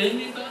benefit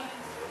anybody?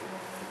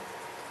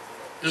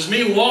 Does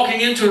me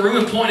walking into a room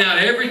and pointing out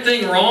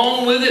everything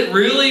wrong with it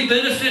really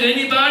benefit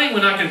anybody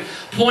when I can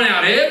point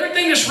out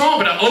everything that's wrong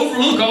but I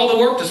overlook all the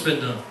work that's been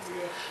done?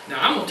 Now,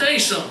 I'm going to tell you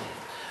something.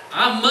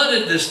 I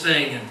mudded this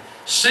thing and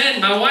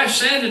my wife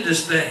sanded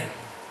this thing.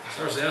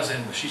 Sorry to say I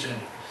sanded, but she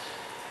sanded it.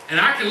 And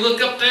I can look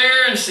up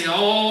there and see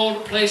all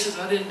the places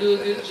I didn't do a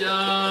good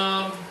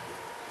job.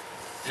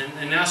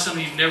 And now some of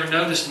you have never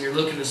noticed and you're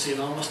looking and seeing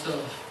all my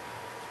stuff.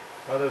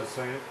 I didn't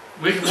see it.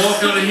 We can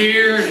walk out of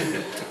here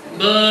and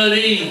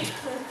muddy.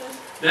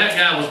 That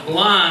guy was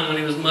blind when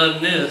he was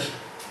mudding this.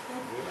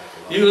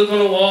 You look on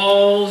the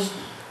walls.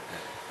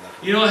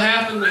 You know what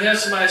happened? We had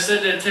somebody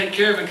said they'd take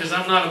care of it because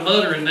I'm not a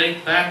mudder, and they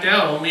backed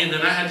out on me, and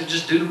then I had to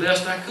just do the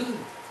best I could.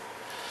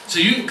 So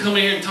you can come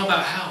in here and talk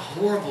about how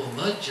horrible a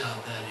mud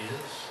job that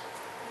is.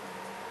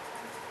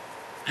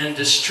 and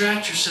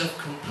distract yourself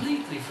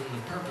completely from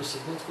the purpose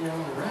of what's going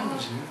on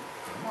around you.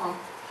 Come on.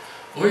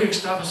 Or you can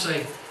stop and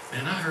say,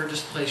 man, I heard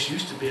this place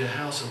used to be a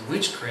house of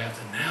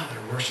witchcraft and now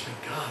they're worshiping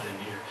God in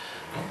here.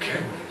 I don't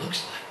care what it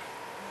looks like.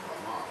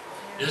 Come on.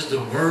 Is the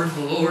word of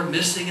the Lord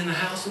missing in the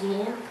house of the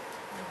Lord?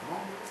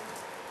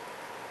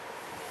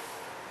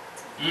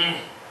 Come on.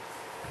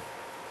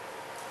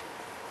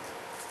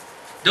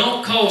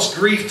 Don't cause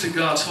grief to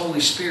God's Holy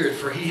Spirit,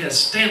 for He has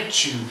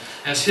stamped you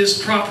as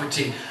His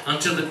property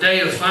until the day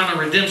of final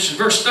redemption.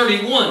 Verse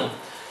 31.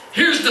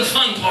 Here's the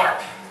fun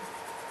part.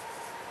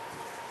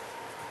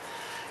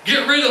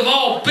 Get rid of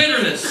all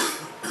bitterness.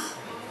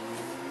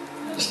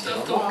 This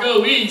stuff don't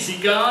go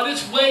easy, God.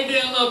 It's way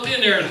down up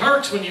in there. It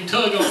hurts when you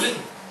tug on it.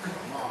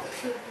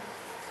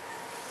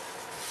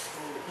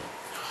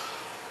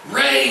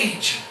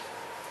 Rage.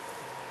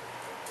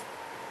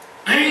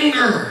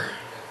 Anger.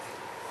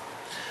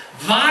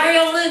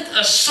 Violent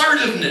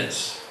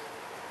assertiveness.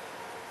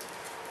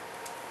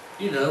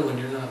 You know, when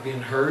you're not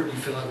being heard, you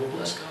feel like, well,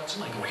 bless God,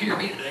 somebody gonna hear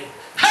me today.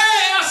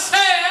 Hey, I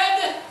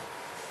said!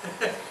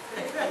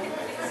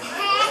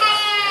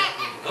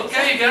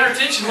 Okay, you got our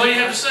attention. What do you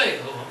have to say?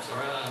 Oh, I'm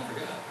sorry, I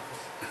forgot.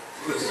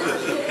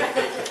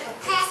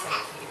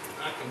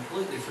 I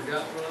completely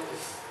forgot what I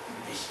was.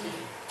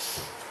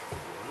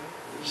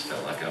 I just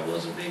felt like I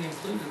wasn't being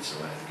included,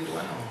 so I had to get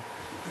loud.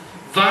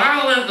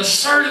 Violent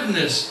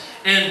assertiveness.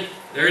 And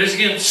there it is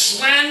again,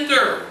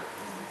 slander.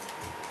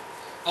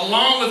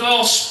 Along with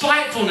all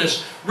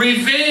spitefulness,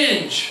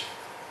 revenge,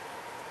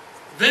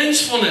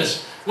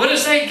 vengefulness. What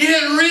does it say?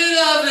 Get rid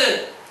of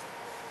it.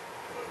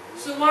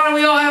 So why don't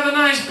we all have a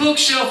nice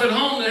bookshelf at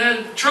home that had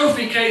a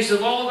trophy case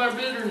of all of our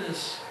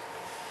bitterness?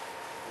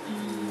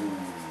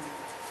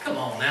 Come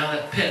on now,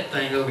 that pet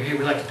thing over here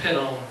we like to pet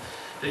on,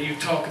 that you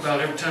talk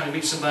about every time you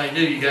meet somebody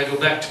new. You got to go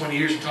back 20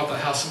 years and talk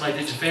about how somebody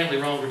did your family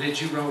wrong, or did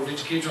you wrong, or did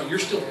your kids wrong. You're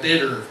still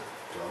bitter.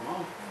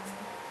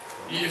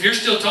 If you're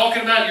still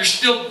talking about it, you're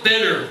still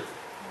bitter.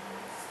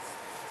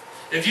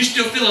 If you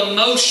still feel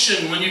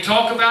emotion when you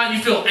talk about it,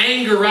 you feel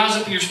anger rise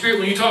up in your spirit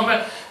when you talk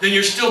about it, then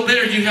you're still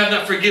bitter. You have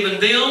not forgiven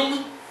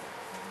them.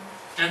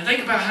 And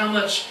think about how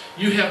much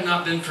you have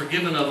not been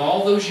forgiven of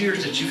all those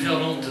years that you've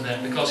held on to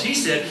that. Because He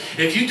said,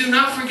 if you do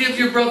not forgive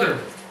your brother,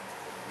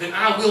 then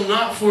I will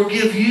not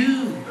forgive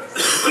you.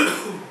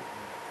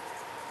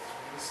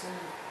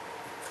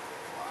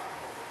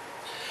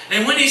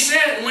 And when He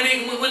said, when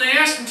they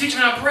asked Him to teach Him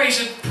how to pray, He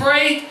said,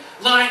 pray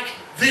like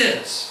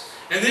this.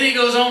 And then He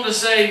goes on to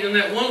say in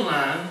that one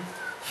line,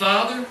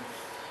 Father,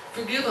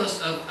 forgive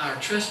us of our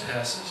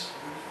trespasses.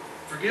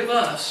 Forgive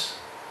us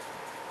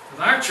of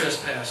our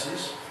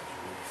trespasses.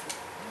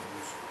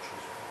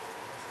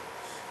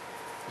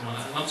 No,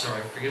 I'm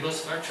sorry. Forgive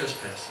us of our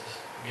trespasses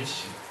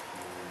against you,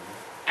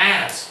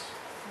 as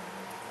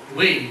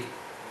we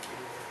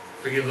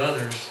forgive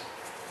others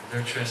of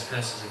their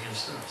trespasses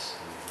against us.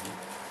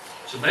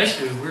 So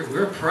basically,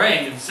 we're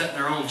praying and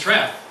setting our own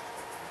trap.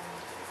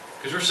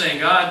 Because we're saying,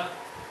 God,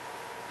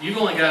 You've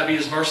only got to be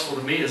as merciful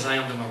to me as I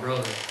am to my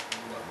brother.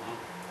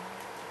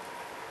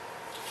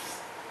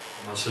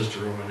 My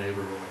sister or my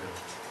neighbor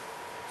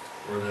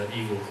or that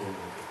evil coworker.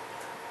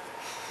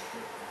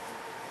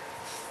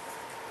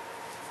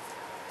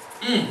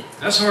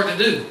 That's hard to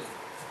do.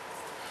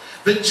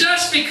 But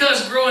just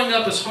because growing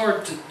up is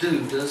hard to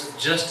do doesn't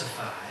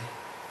justify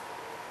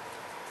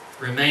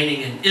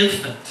remaining an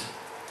infant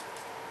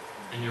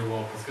in your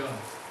walk with God.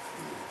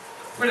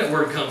 Where did that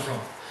word come from?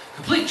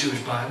 Complete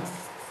Jewish Bible.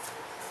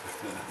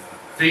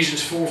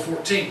 Ephesians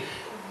 4:14.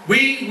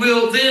 We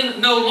will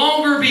then no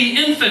longer be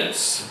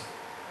infants,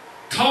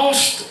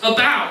 tossed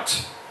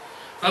about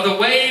by the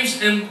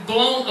waves and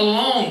blown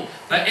along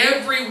by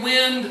every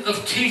wind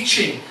of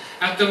teaching,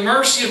 at the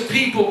mercy of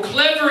people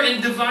clever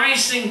in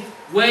devising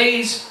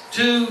ways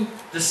to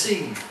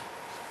deceive.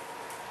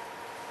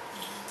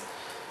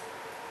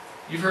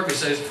 You've heard me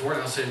say this before,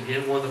 and I'll say it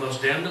again. One of the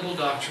most damnable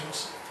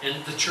doctrines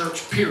in the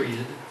church,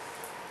 period.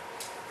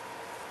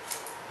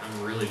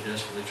 I'm really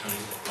desperately trying to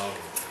get the bottle.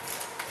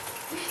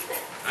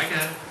 I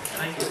got it.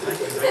 Thank you.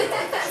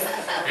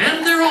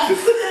 And they're off.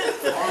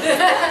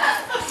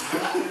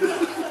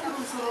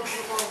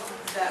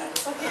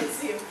 I can't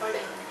see him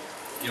fighting.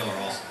 Y'all are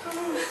awesome.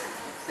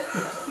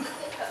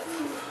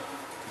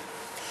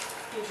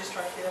 You just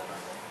try to get up on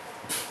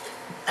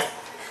there.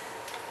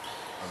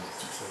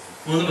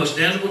 One of the most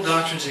damnable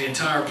doctrines in the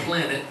entire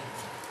planet.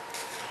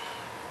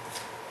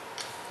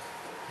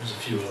 There's a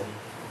few of them.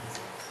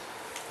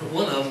 But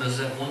one of them is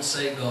that once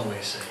saved,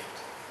 always saved.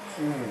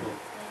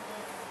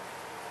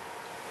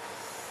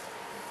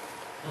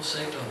 Once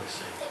saved, always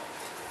saved.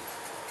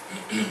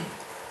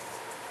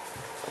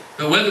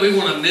 But whether we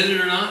want to admit it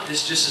or not,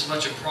 it's just as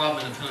much a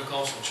problem in the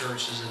Pentecostal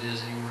church as it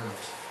is anywhere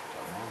else.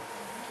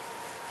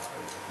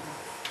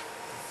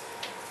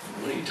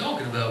 What are you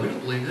talking about? We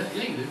don't believe that.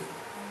 Yeah, you do.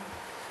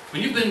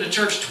 When you've been to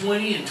church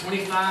 20 and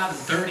 25 and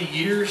 30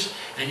 years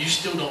and you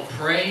still don't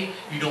pray,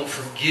 you don't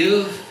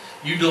forgive,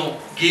 you don't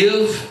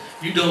give,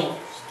 you don't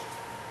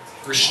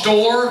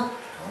restore.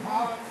 Come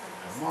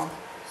on.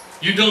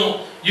 You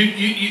don't,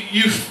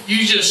 you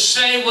just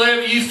say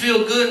whatever you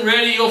feel good and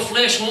ready your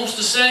flesh wants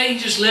to say. You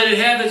just let it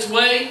have its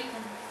way.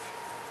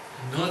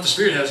 Don't let the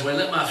Spirit have its way.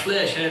 Let my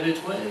flesh have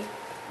its way.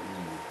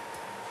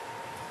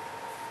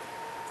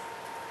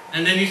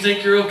 And then you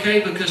think you're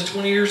okay because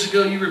 20 years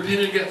ago you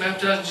repented, got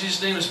baptized in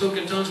Jesus' name and spoke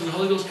in tongues when the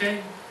Holy Ghost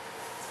came?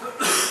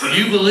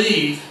 You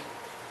believe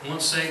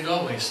once saved,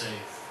 always saved.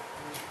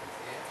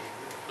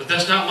 But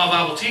that's not what my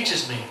Bible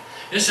teaches me.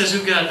 It says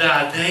we've got to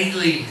die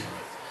daily.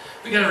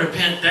 We've got to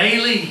repent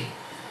daily.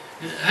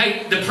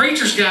 Hey, the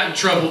preachers got in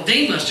trouble.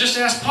 Demas, just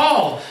ask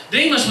Paul.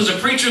 Demas was a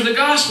preacher of the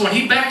gospel and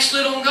he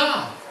backslid on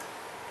God.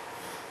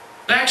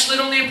 Backslid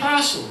on the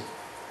apostle.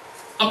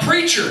 A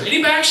preacher, and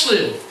he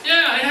backslid.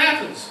 Yeah, it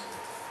happens.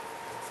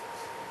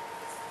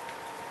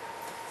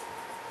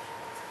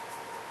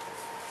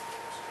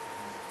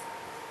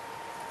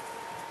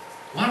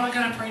 Why do I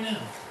got to pray now?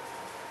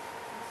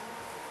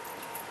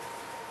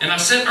 And I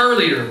said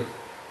earlier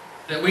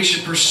that we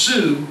should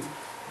pursue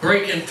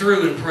breaking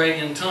through and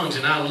praying in tongues,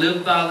 and I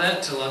live by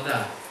that till I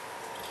die.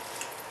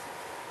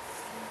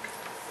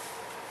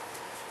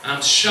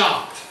 I'm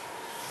shocked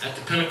at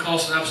the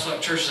Pentecostal Apostolic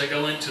churches I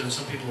go into, and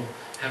some people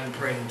haven't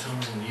prayed in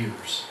tongues in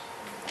years.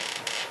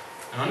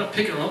 And I'm not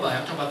picking on nobody,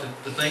 I'm talking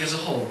about the thing as a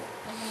whole.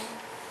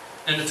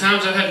 And the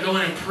times I've had to go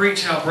in and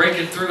preach how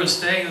breaking through and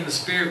staying in the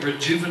Spirit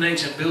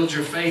rejuvenates and builds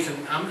your faith,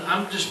 and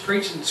I'm just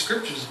preaching the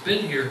Scriptures that's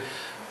been here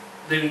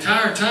the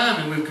entire time,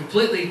 and we've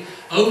completely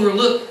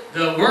overlooked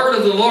the word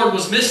of the Lord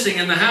was missing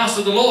in the house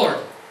of the Lord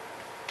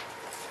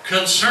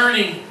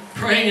concerning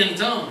praying in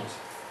tongues.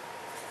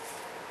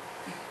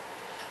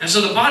 And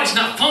so the body's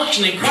not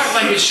functioning quite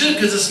like it should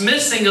because it's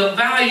missing a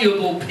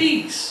valuable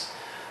piece.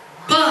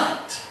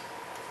 But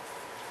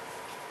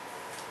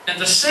at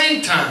the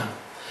same time,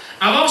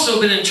 I've also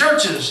been in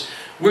churches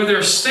where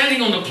they're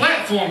standing on the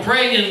platform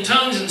praying in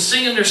tongues and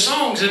singing their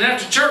songs, and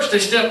after church they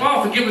step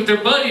off and get with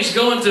their buddies,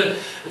 go into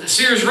the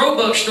Sears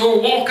Roebuck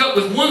store, walk up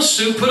with one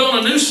suit, put on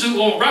a new suit,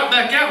 walk right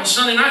back out, and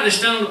Sunday night they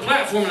stand on the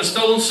platform in a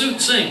stolen suit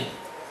and sing.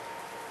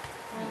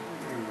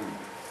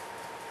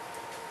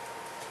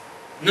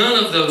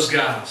 None of those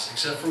guys,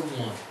 except for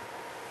one,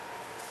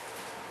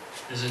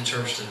 is in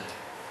church today.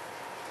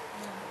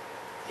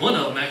 One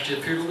of them actually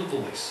appeared on The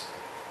Voice.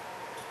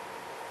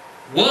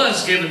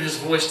 Was giving his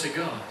voice to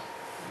God.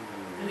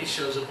 And he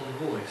shows up on The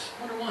Voice.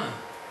 I wonder why.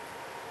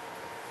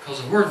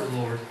 Because the word of the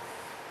Lord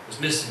was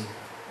missing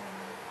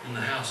in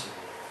the house of the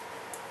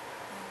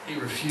Lord.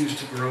 He refused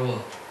to grow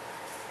up.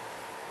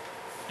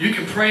 You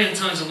can pray in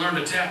tongues and learn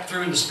to tap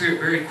through in the Spirit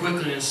very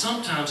quickly, and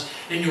sometimes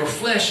in your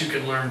flesh you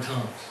can learn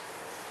tongues.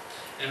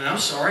 And I'm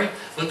sorry,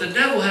 but the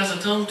devil has a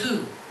tongue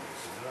too.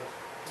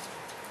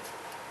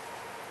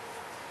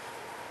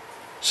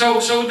 So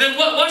then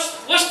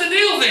what's the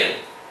deal then?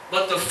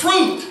 But the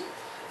fruit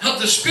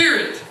of the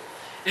Spirit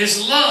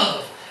is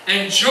love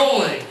and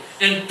joy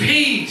and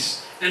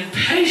peace and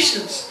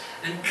patience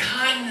and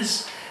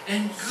kindness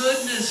and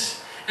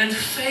goodness and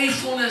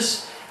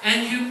faithfulness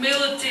and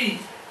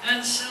humility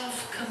and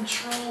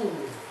self-control.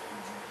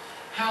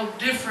 How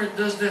different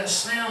does that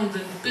sound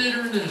than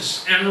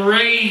bitterness and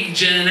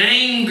rage and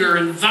anger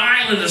and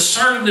violent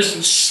assertiveness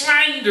and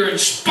slander and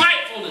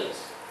spitefulness?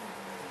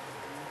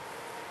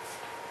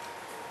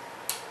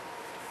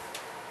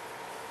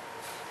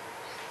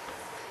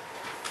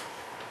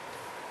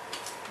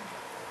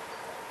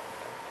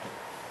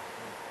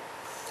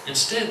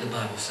 Instead, the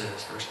Bible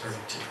says, verse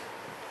 32,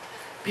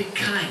 be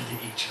kind to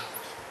each other,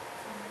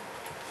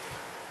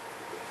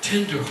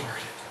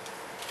 tender-hearted,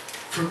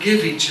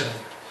 forgive each other,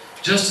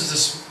 just as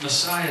the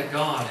Messiah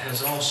God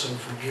has also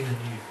forgiven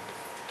you.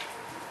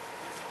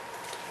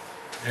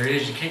 There it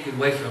is. You can't get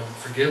away from him.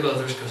 Forgive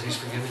others because he's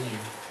forgiven you.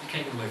 You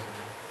can't get away from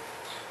him.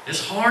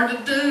 It's hard to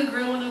do.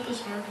 Growing up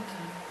is hard to do.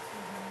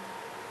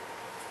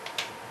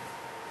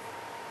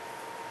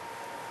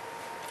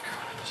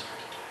 Growing up is hard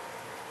to do.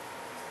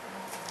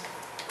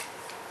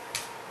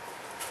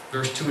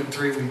 Verse 2 and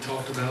 3 we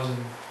talked about,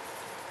 and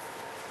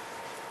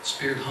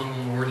Spirit hung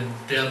on the word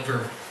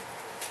endeavor.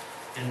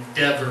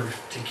 Endeavor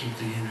to keep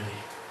the unity.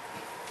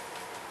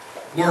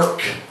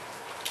 Work.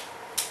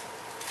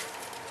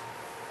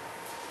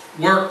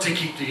 Work to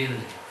keep the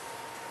unity.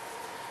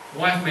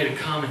 My wife made a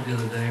comment the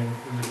other day.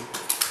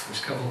 There's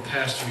a couple of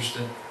pastors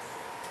that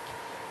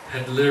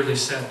had literally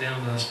sat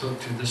down that I spoke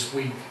to this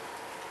week,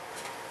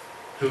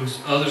 who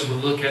others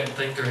would look at and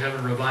think they're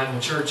having revival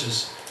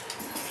churches.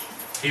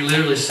 He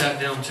literally sat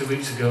down 2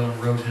 weeks ago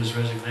and wrote his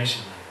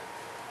resignation letter.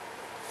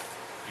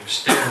 He was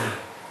staring at it,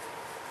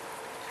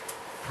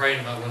 praying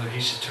about whether he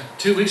should turn.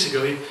 2 weeks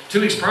ago, 2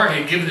 weeks prior,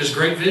 he had given this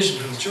great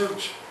vision to the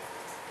church.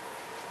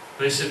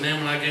 But he said, man,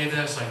 when I gave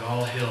that, it's like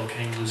all hell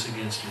came loose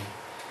against me.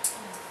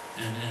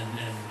 And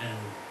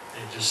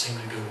it just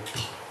seemed to go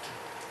pop.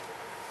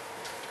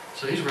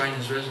 So he's writing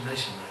his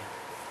resignation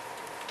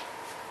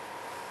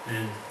letter.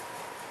 And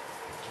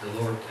the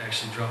Lord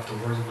actually dropped the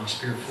word in my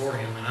spirit for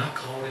him, and I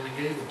called him and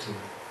gave it to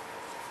him.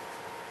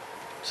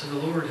 So the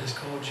Lord has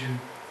called you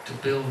to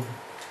build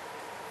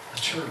a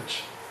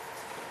church.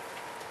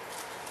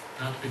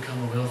 Not to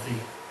become a wealthy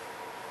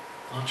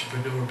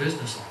entrepreneur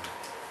business owner.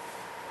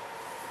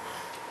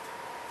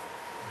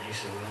 And he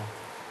said, well,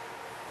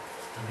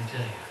 let me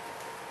tell you,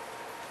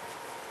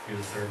 you're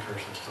the third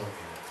person that's told me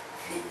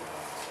that.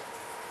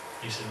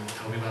 He said, when he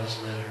told me about his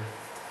letter,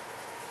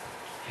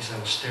 he said, I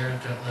was staring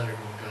at that letter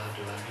going, God,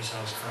 do I? He said,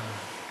 I was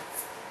crying.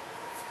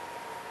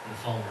 And the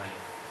phone rang.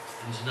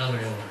 There was another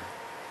elder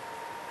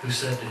who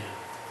said to him,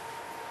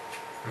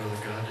 brother,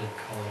 God didn't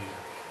call you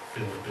to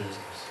build a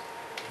business.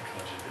 He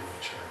called you to build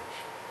a church.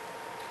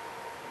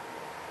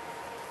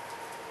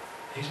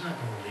 He's not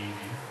going to leave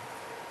you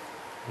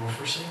or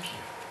forsake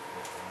you.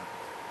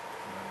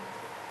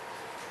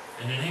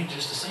 And it ain't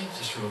just the saints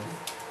that struggle.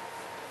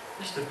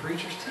 It's the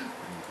preachers too.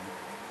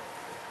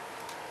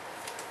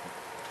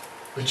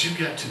 But you've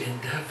got to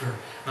endeavor.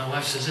 My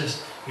wife says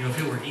this, you know, if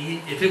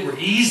it were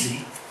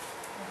easy,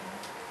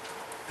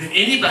 then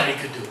anybody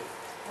could do it.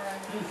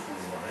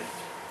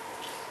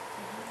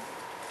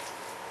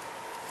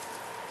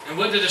 And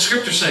what did the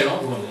scripture say? Oh,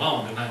 I'm going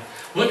long tonight.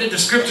 What did the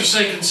scripture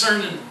say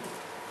concerning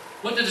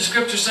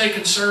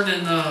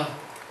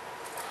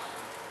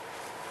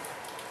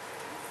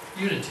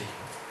unity?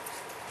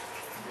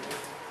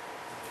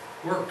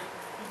 Work.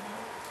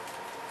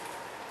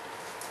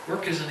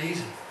 Work isn't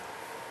easy.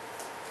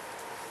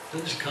 It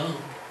doesn't just come.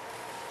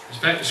 In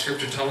fact, the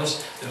scripture told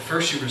us that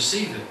first you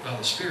receive it by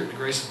the Spirit, the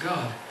grace of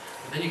God,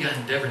 but then you got to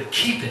endeavor to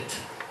keep it.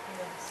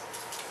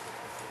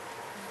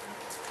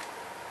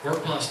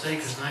 Work while it's day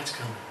because night's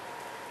coming.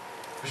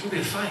 There's going to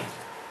be a fight.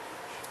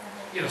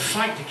 You got to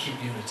fight to keep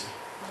unity.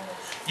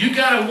 You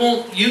got to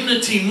want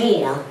unity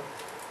more.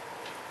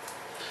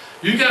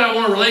 You got to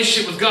want a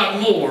relationship with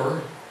God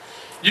more.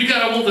 You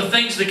got to want the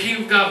things that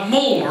keep God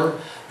more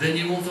than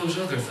you want those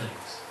other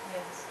things.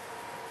 Yes.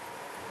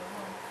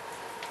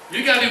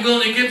 You got to be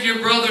willing to give your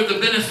brother the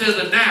benefit of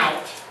the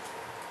doubt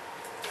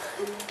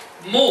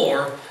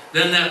more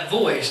than that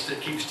voice that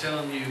keeps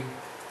telling you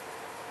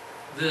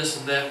this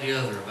and that and the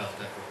other about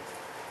that group.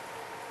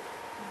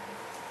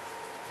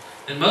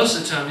 And most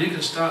of the time you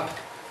can stop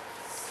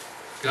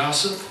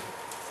gossip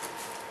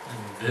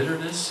and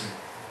bitterness and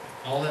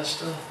all that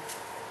stuff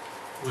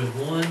with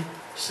one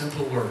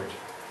simple word.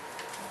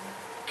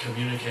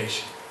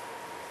 Communication.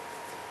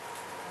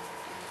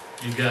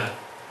 You got,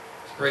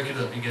 let's break it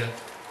up. You got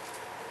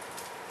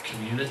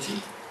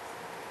community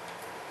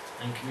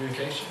and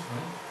communication,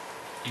 right?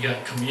 You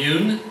got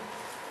commune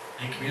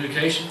and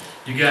communication.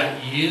 You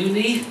got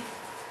uni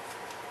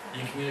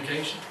and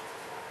communication.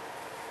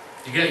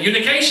 You got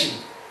unication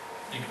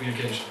and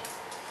communication.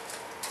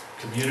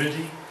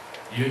 Community,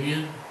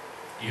 union,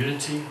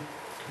 unity,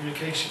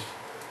 communication.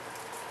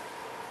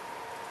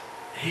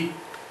 He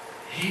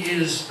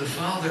is the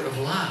father of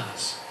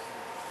lies.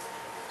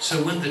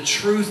 So when the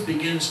truth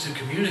begins to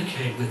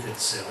communicate with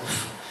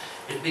itself,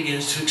 it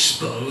begins to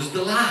expose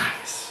the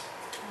lies.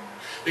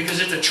 Because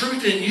if the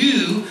truth in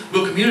you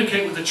will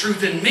communicate with the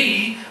truth in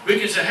me, we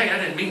can say, hey, I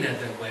didn't mean that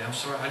way. I'm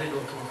sorry, I didn't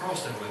know it come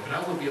across that way. But I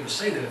wouldn't be able to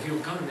say that if you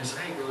would come to me and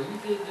say, hey, bro, you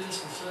did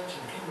this and such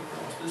and it came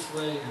across this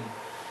way. And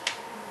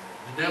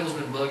the devil's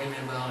been bugging me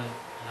about it.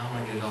 And I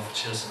want to get it off the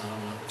chest and I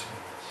don't want it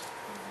between us.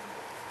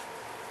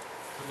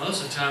 But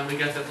most of the time, we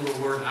got that little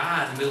word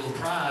I in the middle of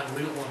pride and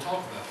we don't want to talk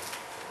about it.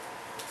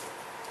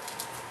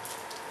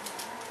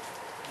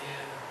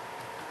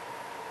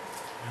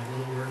 That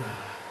little word I.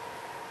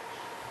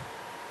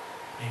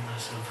 Made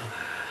myself an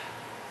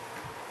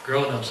I.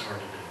 Growing up's hard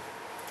to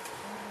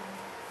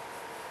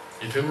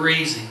do. If it were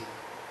easy,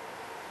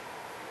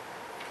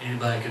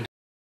 anybody could do it.